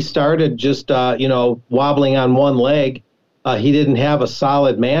 So he started just, wobbling on one leg. He didn't have a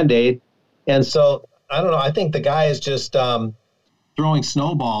solid mandate. And so, I don't know, I think the guy is just throwing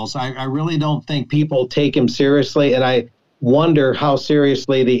snowballs. I really don't think people take him seriously. And I wonder how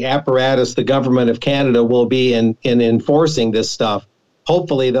seriously the apparatus, the government of Canada, will be in enforcing this stuff.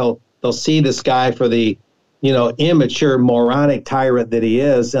 Hopefully they'll see this guy for the, immature, moronic tyrant that he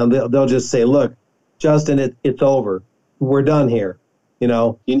is, and they'll just say, look, Justin, it's over. We're done here.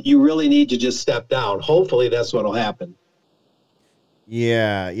 You really need to just step down. Hopefully that's what'll happen.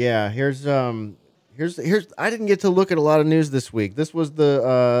 Yeah. Here's I didn't get to look at a lot of news this week. This was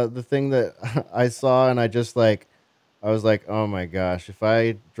the thing that I saw, and I was like, oh my gosh, if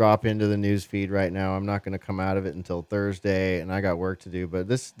I drop into the news feed right now, I'm not going to come out of it until Thursday, and I got work to do. But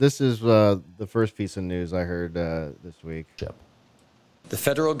this is the first piece of news I heard this week. The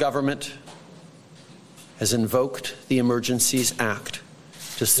federal government has invoked the Emergencies Act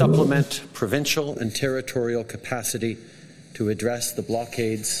to supplement provincial and territorial capacity to address the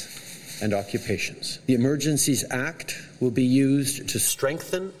blockades and occupations. The Emergencies Act will be used to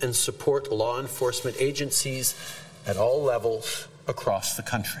strengthen and support law enforcement agencies at all levels across the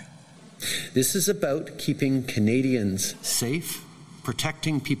country. This is about keeping Canadians safe,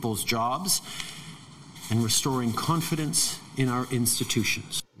 protecting people's jobs, and restoring confidence in our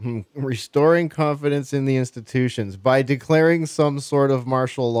institutions. Restoring confidence in the institutions by declaring some sort of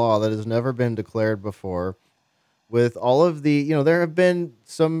martial law that has never been declared before. With all of the, there have been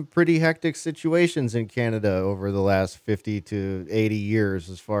some pretty hectic situations in Canada over the last 50 to 80 years,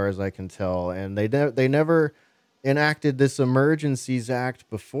 as far as I can tell. And they never enacted this Emergencies Act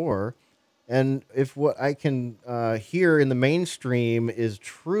before. And if what I can hear in the mainstream is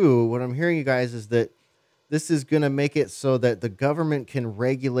true, what I'm hearing, you guys, is that this is going to make it so that the government can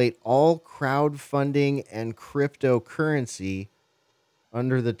regulate all crowdfunding and cryptocurrency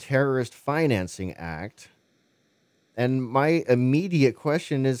under the Terrorist Financing Act. And my immediate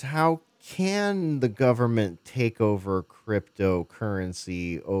question is, how can the government take over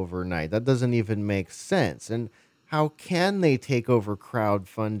cryptocurrency overnight? That doesn't even make sense. And how can they take over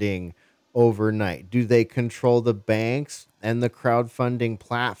crowdfunding overnight? Do they control the banks and the crowdfunding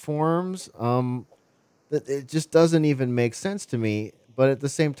platforms? It just doesn't even make sense to me. But at the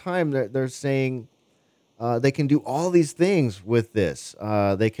same time, they're saying they can do all these things with this.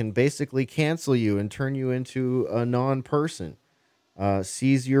 They can basically cancel you and turn you into a non-person,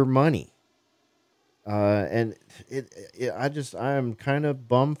 seize your money. And I am kind of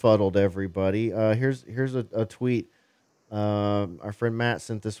bumfuddled, everybody. Here's a tweet. Our friend Matt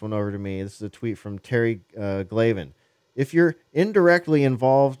sent this one over to me. This is a tweet from Terry Glavin. If you're indirectly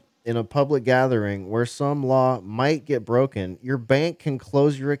involved in a public gathering where some law might get broken, your bank can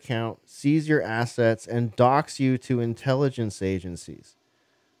close your account, seize your assets, and dox you to intelligence agencies.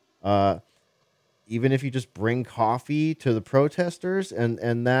 Even if you just bring coffee to the protesters,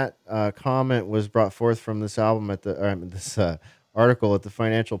 and that comment was brought forth from this article at the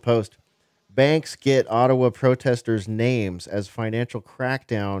Financial Post. Banks get Ottawa protesters' names as financial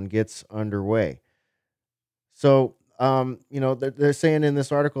crackdown gets underway. So, they're saying in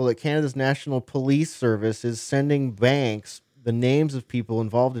this article that Canada's National Police Service is sending banks the names of people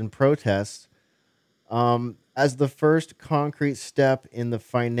involved in protests as the first concrete step in the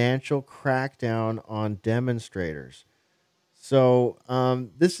financial crackdown on demonstrators. So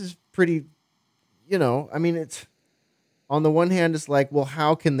this is pretty, it's on the one hand, it's like, well,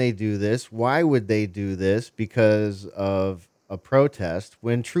 how can they do this? Why would they do this? Because of a protest.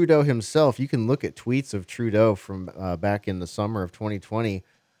 When Trudeau himself, you can look at tweets of Trudeau from back in the summer of 2020,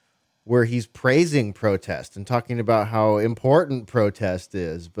 where he's praising protest and talking about how important protest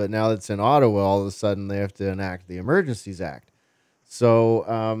is. But now that it's in Ottawa, all of a sudden they have to enact the Emergencies Act. So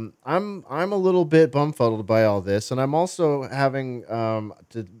I'm a little bit bumfuddled by all this, and I'm also having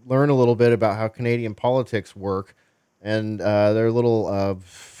to learn a little bit about how Canadian politics work, and they're a little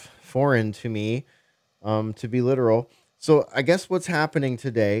foreign to me, to be literal. So I guess what's happening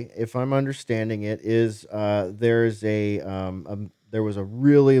today, if I'm understanding it, is there was a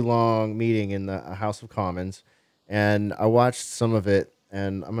really long meeting in the House of Commons, and I watched some of it,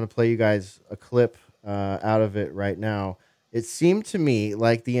 and I'm going to play you guys a clip out of it right now. It seemed to me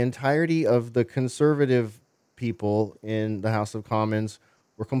like the entirety of the conservative people in the House of Commons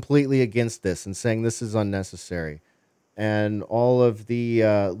were completely against this and saying this is unnecessary. And all of the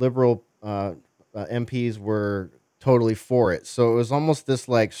liberal MPs were totally for it. So it was almost this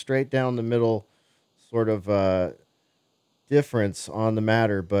like straight down the middle sort of difference on the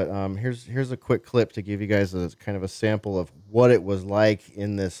matter. But here's a quick clip to give you guys a kind of a sample of what it was like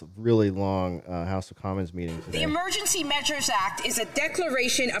in this really long House of Commons meeting today. The Emergency Measures Act is a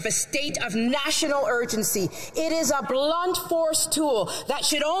declaration of a state of national urgency. It is a blunt force tool that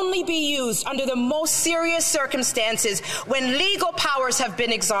should only be used under the most serious circumstances when legal powers have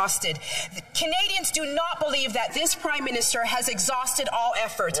been exhausted. Canadians do not believe that this Prime Minister has exhausted all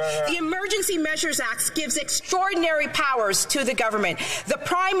efforts. The Emergency Measures Act gives extraordinary powers to the government. The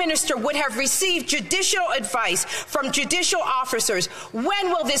Prime Minister would have received judicial advice from judicial officers. When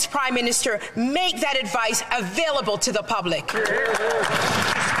will this Prime Minister make that advice available to the public?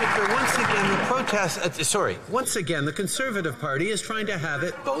 Speaker, once again, the Conservative Party is trying to have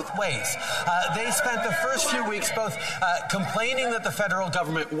it both ways. They spent the first few weeks both complaining that the federal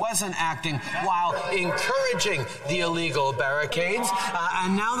government wasn't acting while encouraging the illegal barricades,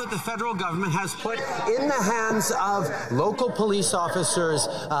 and now that the federal government has put in the hands of local police officers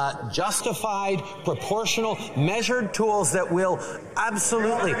justified, proportional, measured tools that will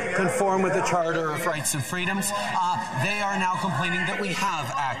absolutely conform with the Charter of Rights and Freedoms, they are now complaining that we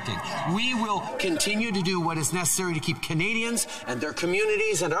have acted. We will continue to do what is necessary to keep Canadians and their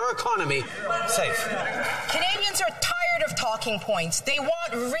communities and our economy safe. Canadians are tired of talking points. They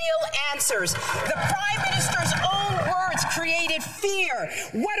want real answers. The Prime Minister's own words created fear.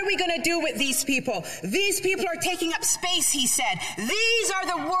 What are we going to do with these people? These people are taking up space, he said. These are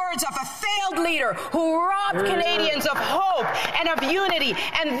the words of a failed leader who robbed Canadians of hope and of unity,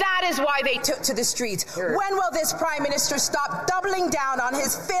 and that is why they took to the streets. When will this Prime Minister stop doubling down on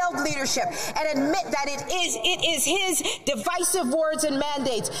his failed leadership and admit that it is his divisive words and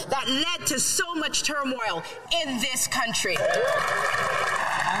mandates that led to so much turmoil in this country?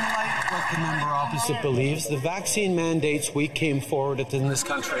 Unlike what the member opposite believes, the vaccine mandates we came forward with in this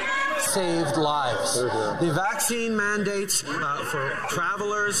country saved lives. The vaccine mandates for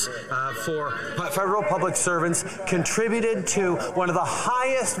travelers, for federal public servants, contributed to one of the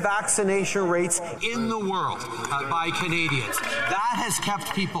highest vaccination rates in the world by Canadians. That has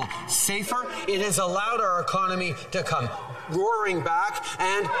kept people safer. It has allowed our economy to come roaring back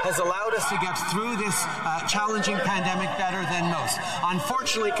and has allowed us to get through this challenging pandemic better than most.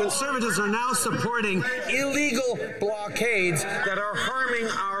 Unfortunately, Conservatives are now supporting illegal blockades that are harming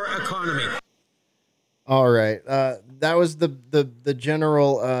our economy. All right. That was the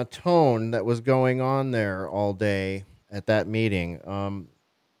general tone that was going on there all day at that meeting.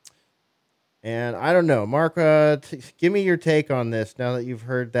 And I don't know, Mark, give me your take on this now that you've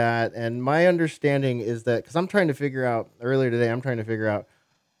heard that. And my understanding is that, because I'm trying to figure out, earlier today,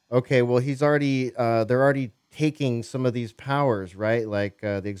 okay, well, they're already taking some of these powers, right? Like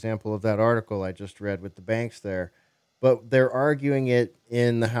the example of that article I just read with the banks there. But they're arguing it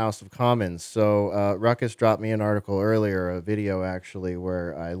in the House of Commons. So Ruckus dropped me an article earlier, a video actually,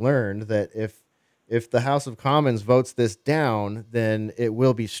 where I learned that if the House of Commons votes this down, then it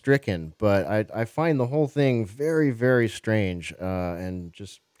will be stricken. But I find the whole thing very, very strange and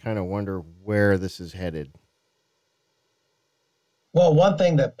just kind of wonder where this is headed. Well, one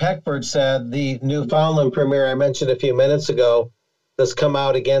thing that Peckford said, the Newfoundland premier I mentioned a few minutes ago, that's come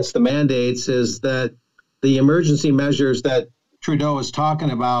out against the mandates, is that the emergency measures that Trudeau is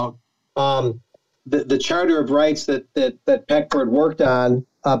talking about, the Charter of Rights that Peckford worked on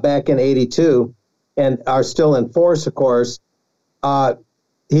back in '82 and are still in force, of course,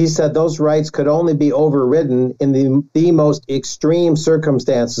 he said those rights could only be overridden in the most extreme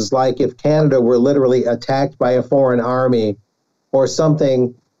circumstances, like if Canada were literally attacked by a foreign army or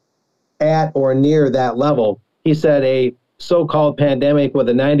something at or near that level. He said a so-called pandemic with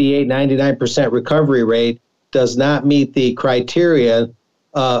a 98-99% recovery rate does not meet the criteria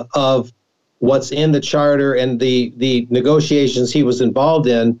of what's in the charter and the negotiations he was involved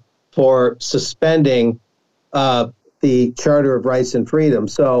in for suspending the Charter of Rights and Freedom.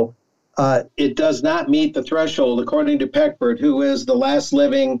 So it does not meet the threshold, according to Peckford, who is the last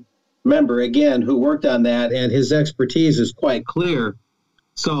living member, again, who worked on that, and his expertise is quite clear.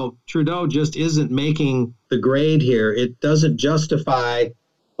 So Trudeau just isn't making the grade here. It doesn't justify,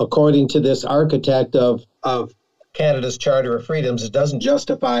 according to this architect of Canada's Charter of Freedoms, it doesn't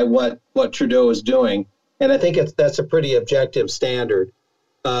justify what Trudeau is doing. And I think that's a pretty objective standard.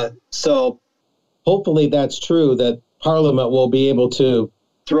 So hopefully that's true, that Parliament will be able to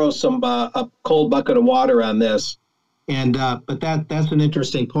throw a cold bucket of water on this. And but that's an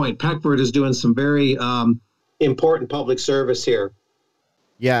interesting point. Peckford is doing some very important public service here.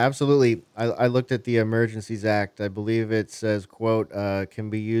 Yeah, absolutely. I looked at the Emergencies Act. I believe it says, quote, can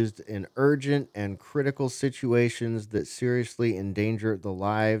be used in urgent and critical situations that seriously endanger the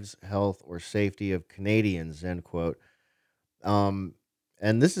lives, health, or safety of Canadians, end quote. And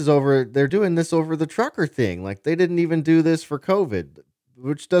this is they're doing this over the trucker thing. Like, they didn't even do this for COVID,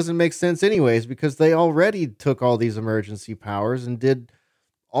 which doesn't make sense anyways, because they already took all these emergency powers and did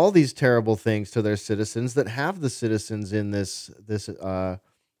all these terrible things to their citizens that have the citizens in this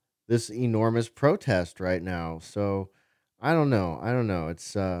enormous protest right now. So I don't know.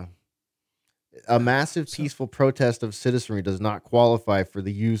 It's a massive peaceful protest of citizenry does not qualify for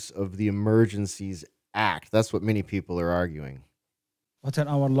the use of the Emergencies Act. That's what many people are arguing. But in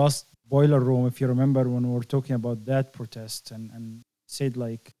our last boiler room, if you remember, when we were talking about that protest and said,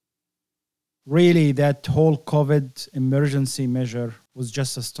 like, really that whole COVID emergency measure was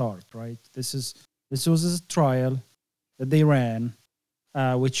just a start, right? This was a trial that they ran,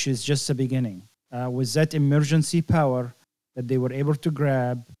 which is just a beginning. With that emergency power that they were able to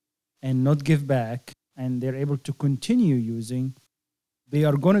grab and not give back, and they're able to continue using, they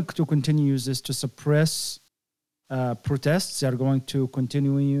are going to continue use this to suppress protests. They are going to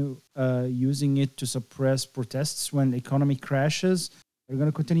continue using it to suppress protests when the economy crashes. They're going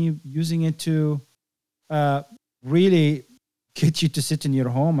to continue using it to really get you to sit in your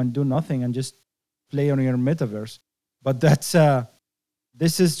home and do nothing and just play on your metaverse. But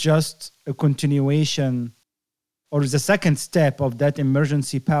this is just a continuation, or the second step of that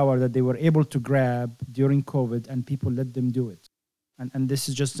emergency power that they were able to grab during COVID, and people let them do it. And this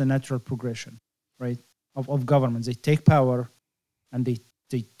is just a natural progression, right, of governments. They take power and they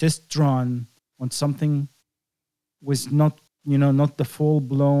test run on something with not the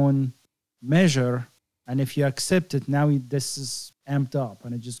full-blown measure. And if you accept it, now this is amped up,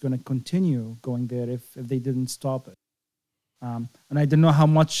 and it's just going to continue going there if they didn't stop it. And I don't know how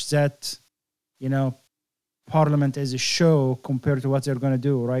much that, Parliament is a show compared to what they're going to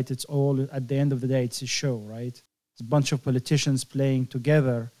do, right? It's all, at the end of the day, it's a show, right? It's a bunch of politicians playing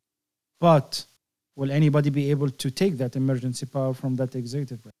together. But will anybody be able to take that emergency power from that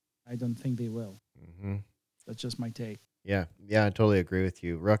executive branch? I don't think they will. Mm-hmm. That's just my take. Yeah, I totally agree with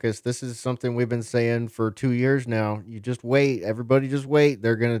you. Ruckus, this is something we've been saying for 2 years now. You just wait. Everybody just wait.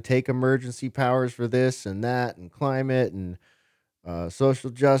 They're going to take emergency powers for this and that and climate and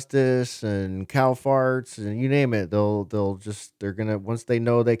social justice and cow farts and you name it. They're going to, once they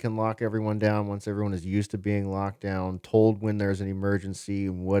know they can lock everyone down, once everyone is used to being locked down, told when there's an emergency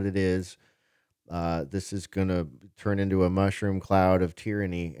and what it is, this is going to turn into a mushroom cloud of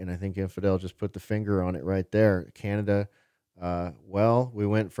tyranny. And I think Infidel just put the finger on it right there. Canada, we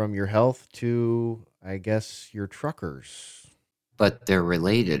went from your health to, I guess, your truckers. But they're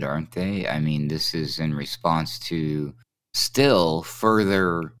related, aren't they? I mean, this is in response to still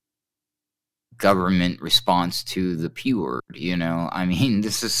further government response to the P word, I mean,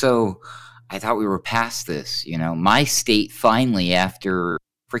 this is so, I thought we were past this, my state finally, after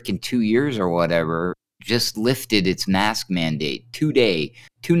freaking 2 years or whatever, just lifted its mask mandate tonight,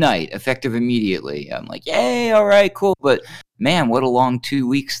 effective immediately. I'm like, yay, all right, cool. But man, what a long 2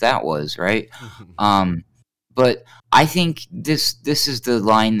 weeks that was, right? But I think this is the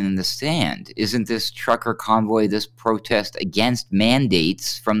line in the sand. Isn't this trucker convoy, this protest against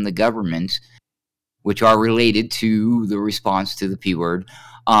mandates from the government, which are related to the response to the P word,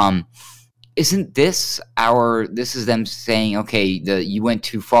 isn't this is them saying, okay, you went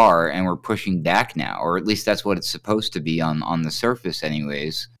too far and we're pushing back now, or at least that's what it's supposed to be on the surface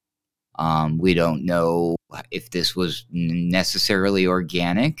anyways. We don't know if this was necessarily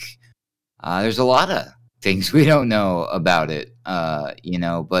organic. There's a lot of things we don't know about it,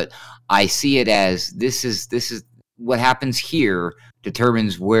 but I see it as this is what happens here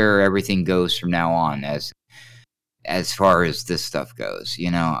determines where everything goes from now on as far as this stuff goes,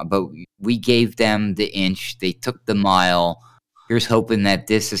 but we gave them the inch, they took the mile. Here's hoping that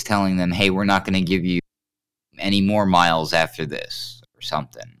this is telling them, hey, we're not going to give you any more miles after this, or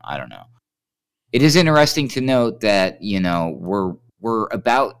something. I don't know. It is interesting to note that, we're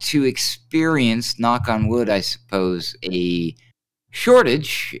about to experience, knock on wood, I suppose, a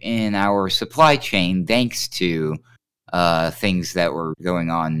shortage in our supply chain thanks to things that were going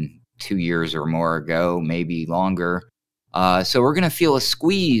on 2 years or more ago, maybe longer. So we're going to feel a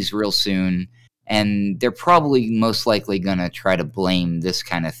squeeze real soon, and they're probably most likely going to try to blame this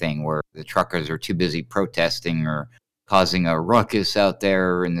kind of thing where the truckers are too busy protesting or causing a ruckus out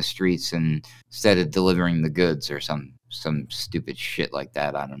there in the streets instead of delivering the goods or some stupid shit like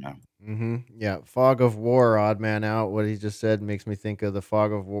that. I don't know. Yeah, fog of war, odd man out. What he just said makes me think of the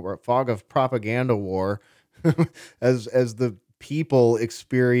fog of war, fog of propaganda war, as the people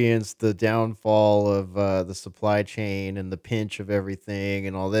experience the downfall of the supply chain and the pinch of everything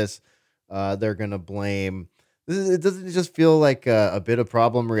and all this. They're gonna blame. It doesn't just feel like a bit of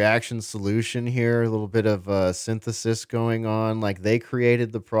problem reaction solution here, a little bit of synthesis going on. Like they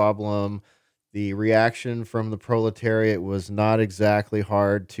created the problem. The reaction from the proletariat was not exactly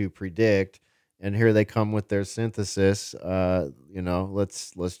hard to predict, and here they come with their synthesis.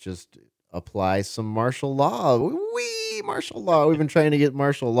 Let's just apply some martial law. Martial law. We've been trying to get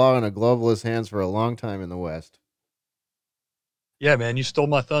martial law in a globalist hands for a long time in the West. Yeah, man, you stole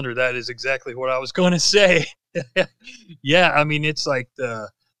my thunder. That is exactly what I was going to say. Yeah, I mean, it's like I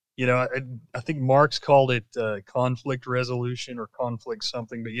think Marx called it conflict resolution or conflict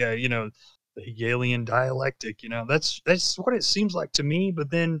something. But yeah, the Hegelian dialectic. That's what it seems like to me.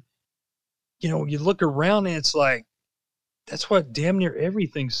 But then, you look around and it's like that's what damn near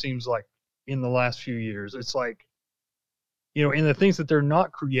everything seems like in the last few years. It's like, in the things that they're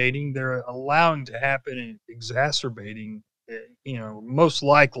not creating, they're allowing to happen and exacerbating, most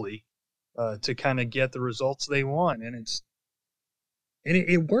likely to kind of get the results they want. And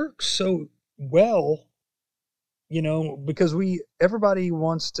it works so well, because everybody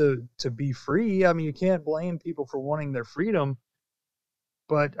wants to be free. I mean, you can't blame people for wanting their freedom,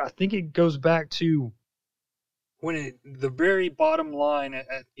 but I think it goes back to when the very bottom line at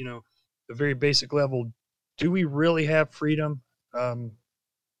the very basic level, do we really have freedom? Are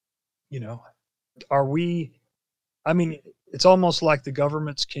we, I mean, it's almost like the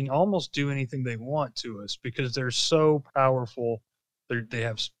governments can almost do anything they want to us because they're so powerful. They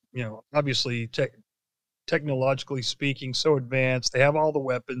have, obviously technologically speaking, so advanced. They have all the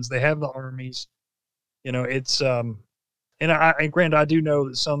weapons. They have the armies. It's and granted, I do know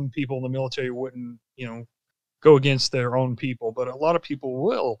that some people in the military wouldn't, go against their own people, but a lot of people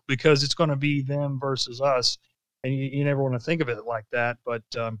will because it's going to be them versus us, and you never want to think of it like that. But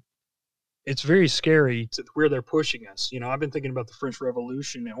it's very scary to where they're pushing us. I've been thinking about the French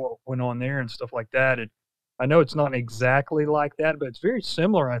Revolution and what went on there and stuff like that, and I know it's not exactly like that, but it's very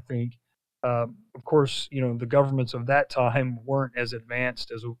similar, I think. Of course, the governments of that time weren't as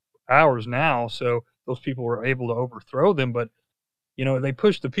advanced as ours now, so those people were able to overthrow them. But, they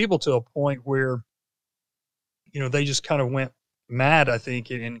pushed the people to a point where, they just kind of went mad, I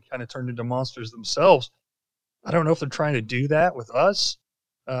think, and kind of turned into monsters themselves. I don't know if they're trying to do that with us.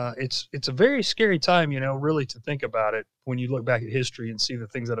 It's a very scary time, really to think about it when you look back at history and see the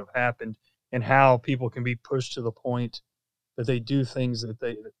things that have happened and how people can be pushed to the point that they do things that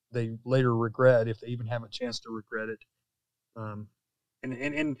they later regret if they even have a chance to regret it.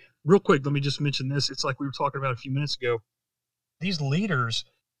 And real quick, let me just mention this. It's like we were talking about a few minutes ago. These leaders,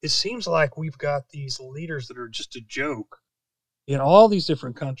 it seems like we've got these leaders that are just a joke in all these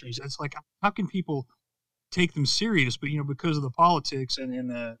different countries. It's like, how can people take them serious? But, because of the politics and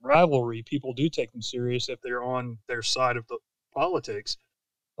the rivalry, people do take them serious if they're on their side of the politics.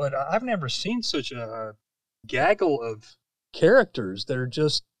 But I've never seen such a gaggle of characters that are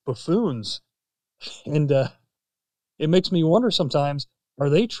just buffoons. And it makes me wonder sometimes, are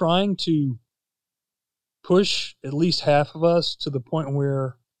they trying to push at least half of us to the point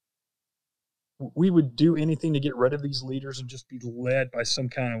where we would do anything to get rid of these leaders and just be led by some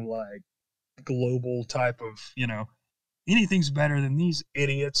kind of like global type of, anything's better than these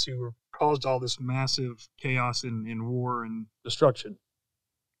idiots who have caused all this massive chaos and war and destruction?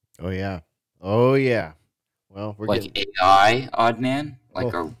 Oh, yeah. Well, we're like getting AI, odd man,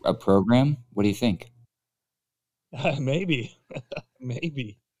 like a program. What do you think? Maybe.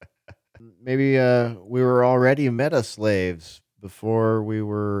 Maybe we were already meta slaves before we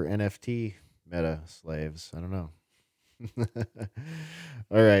were NFT meta slaves. I don't know.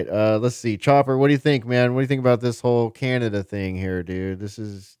 All right, let's see. Chopper, what do you think, man? What do you think about this whole Canada thing here, dude? This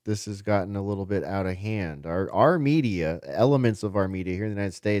has gotten a little bit out of hand. Our media, elements of our media here in the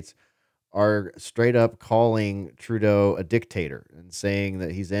United States, are straight up calling Trudeau a dictator and saying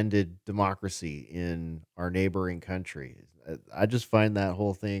that he's ended democracy in our neighboring country. I just find that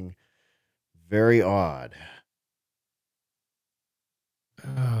whole thing very odd.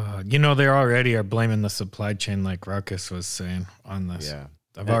 They already are blaming the supply chain, like Ruckus was saying on this. Yeah.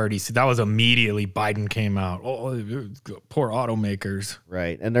 I've already seen that was immediately Biden came out. Oh, poor automakers.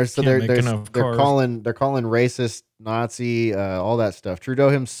 Right. And they're Can't make enough cars. calling racist, Nazi, all that stuff. Trudeau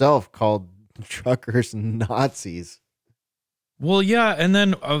himself called truckers Nazis. Well, yeah, and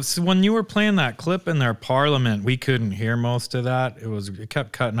then so when you were playing that clip in their parliament, we couldn't hear most of that. It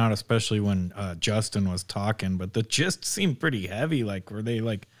kept cutting out, especially when Justin was talking. But the gist seemed pretty heavy. Like, were they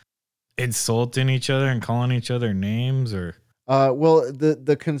like insulting each other and calling each other names, or? Well,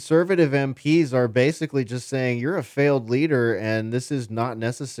 the conservative MPs are basically just saying you're a failed leader and this is not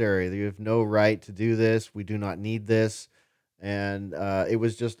necessary. You have no right to do this. We do not need this. And it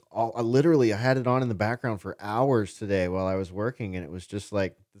was just literally, I had it on in the background for hours today while I was working, and it was just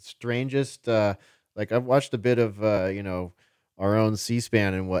like the strangest. Like I've watched a bit of our own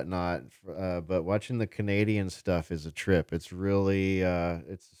C-SPAN and whatnot, but watching the Canadian stuff is a trip. It's really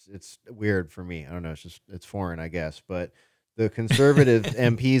it's weird for me. I don't know. It's foreign, I guess, but the conservative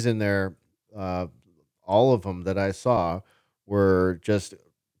MPs in there, all of them that I saw were just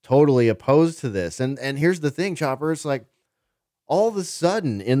totally opposed to this. And here's the thing, Chopper, it's like all of a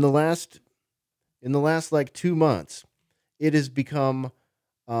sudden in the last like 2 months, it has become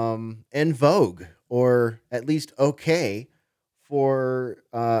en vogue, or at least okay, for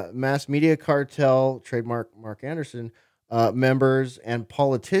mass media cartel, trademark Mark Anderson, members and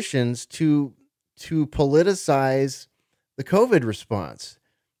politicians to politicize the COVID response.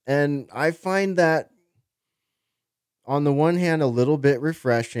 And I find that on the one hand a little bit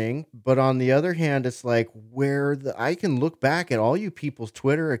refreshing, but on the other hand, it's like I can look back at all you people's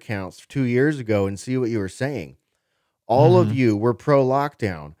Twitter accounts 2 years ago and see what you were saying. All of you were pro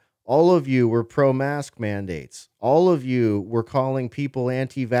lockdown. All of you were pro mask mandates. All of you were calling people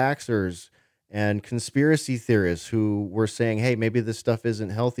anti-vaxxers and conspiracy theorists who were saying, hey, maybe this stuff isn't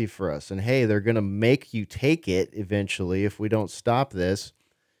healthy for us. And hey, they're going to make you take it eventually if we don't stop this.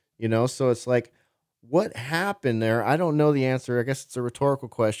 So it's like, what happened there? I don't know the answer. I guess it's a rhetorical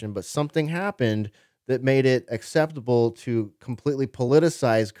question, but something happened that made it acceptable to completely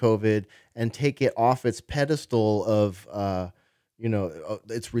politicize COVID and take it off its pedestal of,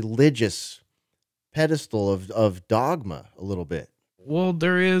 its religious pedestal of dogma a little bit. Well,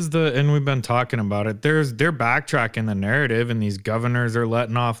 there is and we've been talking about it. They're backtracking the narrative, and these governors are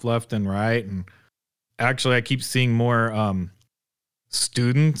letting off left and right. And actually, I keep seeing more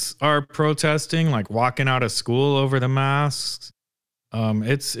students are protesting, like walking out of school over the masks.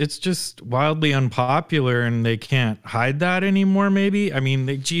 It's just wildly unpopular, and they can't hide that anymore. Maybe, I mean,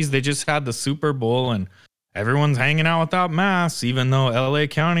 they just had the Super Bowl, and everyone's hanging out without masks, even though LA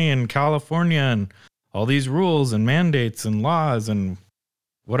County and California and all these rules and mandates and laws and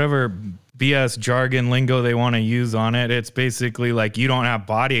whatever BS jargon lingo they want to use on it. It's basically like you don't have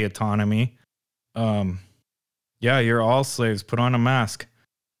body autonomy. Yeah, you're all slaves. Put on a mask.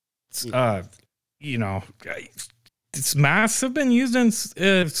 Masks have been used in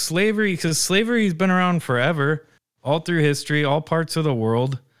slavery, because slavery has been around forever, all through history, all parts of the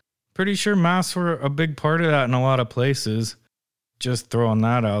world. Pretty sure masks were a big part of that in a lot of places. Just throwing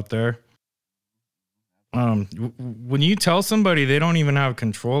that out there. When you tell somebody they don't even have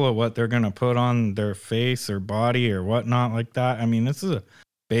control of what they're going to put on their face or body or whatnot like that, I mean, this is a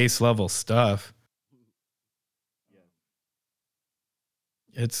base level stuff.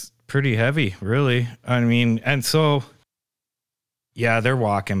 It's pretty heavy, really. I mean, and so, yeah, they're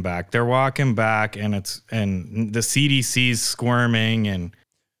walking back. And the CDC's squirming, and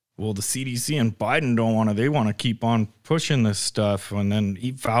well, the CDC and Biden they want to keep on pushing this stuff. And then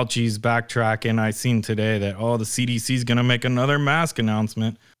Fauci's backtracking. I seen today that, the CDC's going to make another mask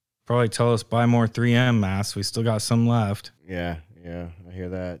announcement. Probably tell us buy more 3M masks. We still got some left. Yeah, I hear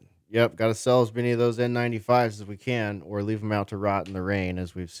that. Yep, got to sell as many of those N95s as we can, or leave them out to rot in the rain,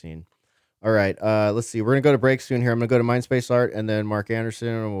 as we've seen. All right, let's see. We're going to go to break soon here. I'm going to go to Mindspace Art and then Mark Anderson,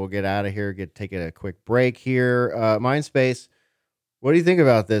 and we'll get out of here, take a quick break here. Mindspace, what do you think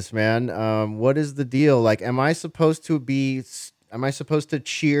about this, man? What is the deal? Like, am I supposed to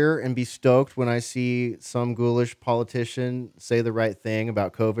cheer and be stoked when I see some ghoulish politician say the right thing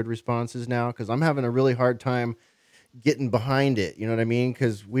about COVID responses now? Because I'm having a really hard time getting behind it. You know what I mean?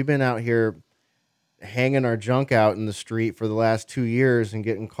 Because we've been out here hanging our junk out in the street for the last 2 years and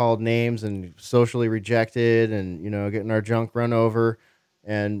getting called names and socially rejected and, getting our junk run over.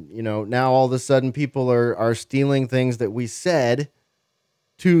 And, now all of a sudden people are stealing things that we said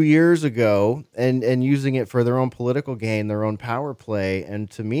 2 years ago and using it for their own political gain, their own power play. And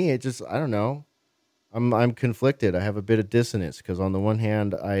to me, it just, I don't know. I'm conflicted. I have a bit of dissonance because on the one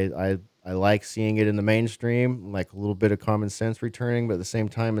hand, I like seeing it in the mainstream, like a little bit of common sense returning, but at the same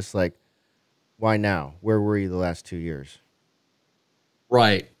time, it's like, why now? Where were you the last 2 years?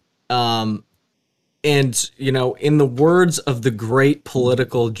 Right. And, you know, in the words of the great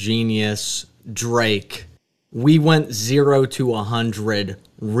political genius, Drake, we went 0 to 100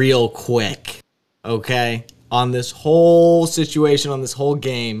 real quick, okay? On this whole situation, on this whole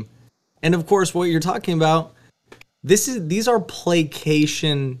game. And of course, what you're talking about, these are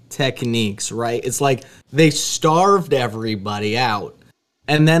placation techniques, right? It's like they starved everybody out.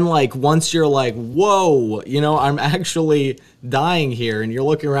 And then, like, once you're like, whoa, you know, I'm actually dying here, and you're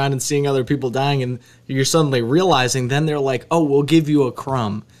looking around and seeing other people dying, and you're suddenly realizing, then they're like, oh, we'll give you a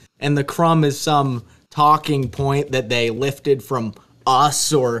crumb. And the crumb is some talking point that they lifted from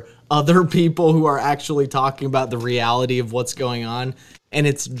us or other people who are actually talking about the reality of what's going on. And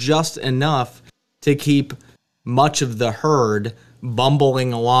it's just enough to keep much of the herd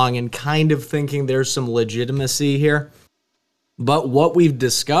bumbling along and kind of thinking there's some legitimacy here. But what we've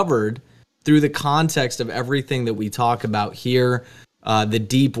discovered through the context of everything that we talk about here, the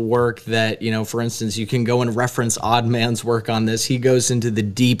deep work that, you know, for instance, you can go and reference Odd Man's work on this. He goes into the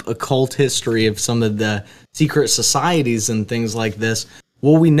deep occult history of some of the secret societies and things like this.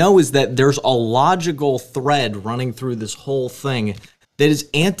 What we know is that there's a logical thread running through this whole thing that is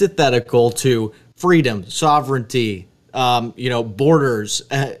antithetical to freedom, sovereignty, borders,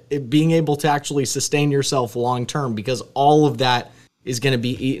 being able to actually sustain yourself long term, because all of that is going to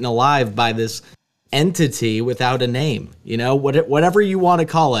be eaten alive by this entity without a name. You know, whatever you want to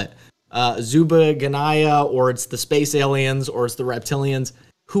call it, Zuba Ganaya, or it's the space aliens, or it's the reptilians.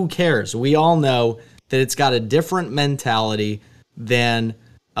 Who cares? We all know that it's got a different mentality than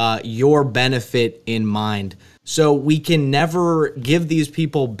your benefit in mind. So we can never give these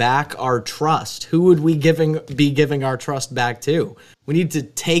people back our trust. Who would we be giving our trust back to? We need to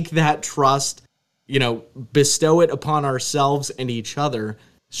take that trust, you know, bestow it upon ourselves and each other,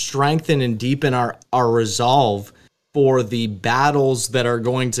 strengthen and deepen our resolve for the battles that are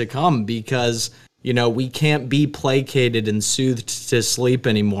going to come, because, you know, we can't be placated and soothed to sleep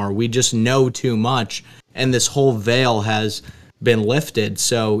anymore. We just know too much, and this whole veil has been lifted.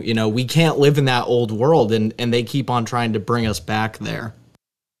 So, you know, we can't live in that old world, and they keep on trying to bring us back there.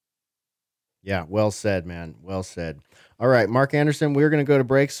 Yeah, well said, man. Well said. All right, Mark Anderson, we're going to go to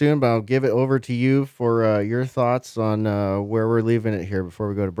break soon, but I'll give it over to you for your thoughts on where we're leaving it here before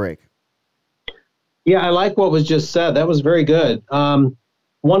we go to break. Yeah, I like what was just said. That was very good.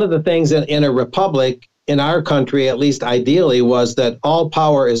 One of the things in a republic, in our country, at least ideally, was that all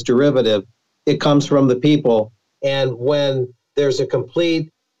power is derivative. It comes from the people. And when there's a complete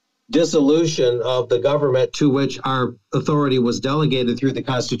dissolution of the government to which our authority was delegated through the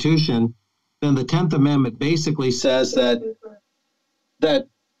Constitution, then the 10th Amendment basically says that the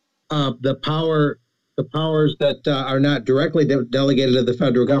powers that are not directly delegated to the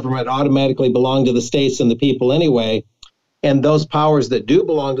federal government automatically belong to the states and the people anyway. And those powers that do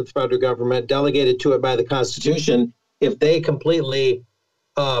belong to the federal government, delegated to it by the Constitution, if they completely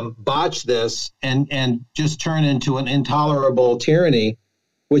botch this and just turn into an intolerable tyranny,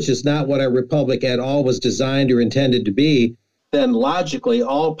 which is not what our republic at all was designed or intended to be, then logically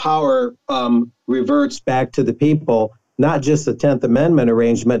all power reverts back to the people, not just the 10th Amendment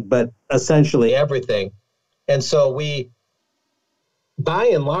arrangement, but essentially everything. And so we, by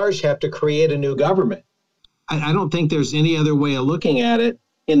and large, have to create a new government. I don't think there's any other way of looking at it.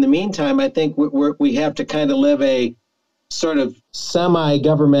 In the meantime, I think we have to kind of live a sort of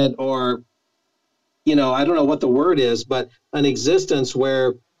semi-government, or, you know, I don't know what the word is, but an existence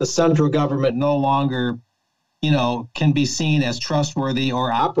where the central government no longer, you know, can be seen as trustworthy or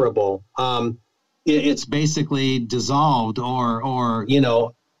operable. It's basically dissolved, or you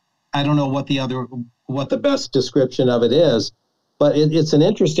know, I don't know what the best description of it is, but it's an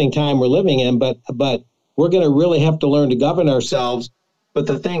interesting time we're living in. But we're going to really have to learn to govern ourselves. But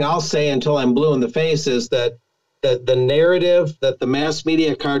the thing I'll say until I'm blue in the face is that the narrative that the mass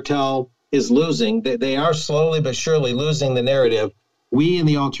media cartel is losing, they are slowly but surely losing the narrative. We in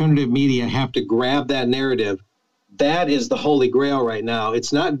the alternative media have to grab that narrative. That is the holy grail right now.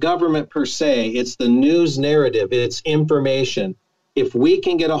 It's not government per se. It's the news narrative. It's information. If we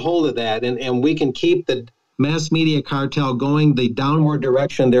can get a hold of that and we can keep the mass media cartel going the downward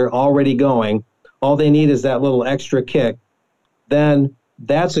direction they're already going, all they need is that little extra kick, then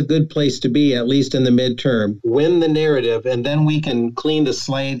that's a good place to be, at least in the midterm. Win the narrative, and then we can clean the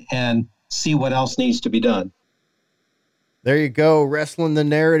slate and see what else needs to be done. There you go, wrestling the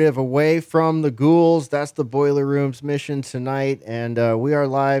narrative away from the ghouls. That's the Boiler Room's mission tonight. And we are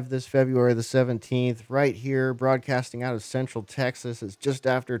live this February the 17th, right here, broadcasting out of Central Texas. It's just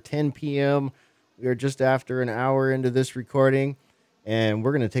after 10 p.m. We are just after an hour into this recording, and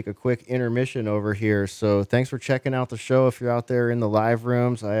we're going to take a quick intermission over here. So thanks for checking out the show. If you're out there in the live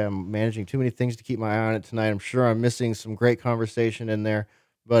rooms, I am managing too many things to keep my eye on it tonight. I'm sure I'm missing some great conversation in there.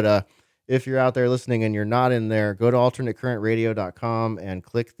 But if you're out there listening and you're not in there, go to alternatecurrentradio.com and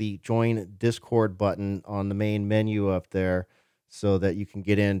click the Join Discord button on the main menu up there so that you can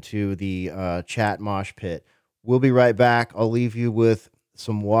get into the chat mosh pit. We'll be right back. I'll leave you with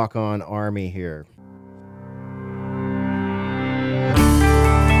some Walk On Army here.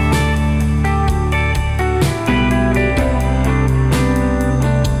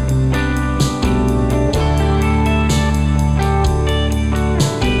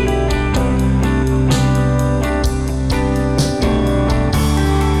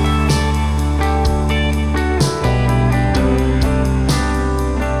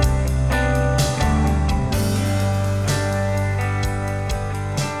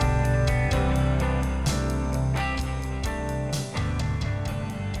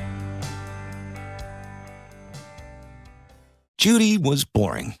 Judy was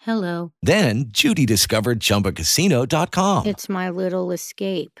boring. Hello. Then Judy discovered ChumbaCasino.com. It's my little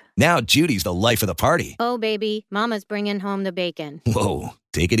escape. Now Judy's the life of the party. Oh, baby, mama's bringing home the bacon. Whoa,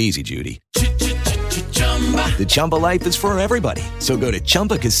 take it easy, Judy. The Chumba life is for everybody. So go to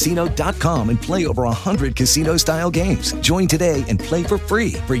ChumbaCasino.com and play over 100 casino-style games. Join today and play for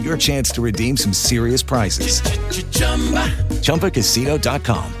free for your chance to redeem some serious prizes.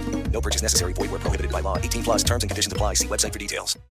 ChumbaCasino.com. No purchase necessary. Void where prohibited by law. 18 plus terms and conditions apply. See website for details.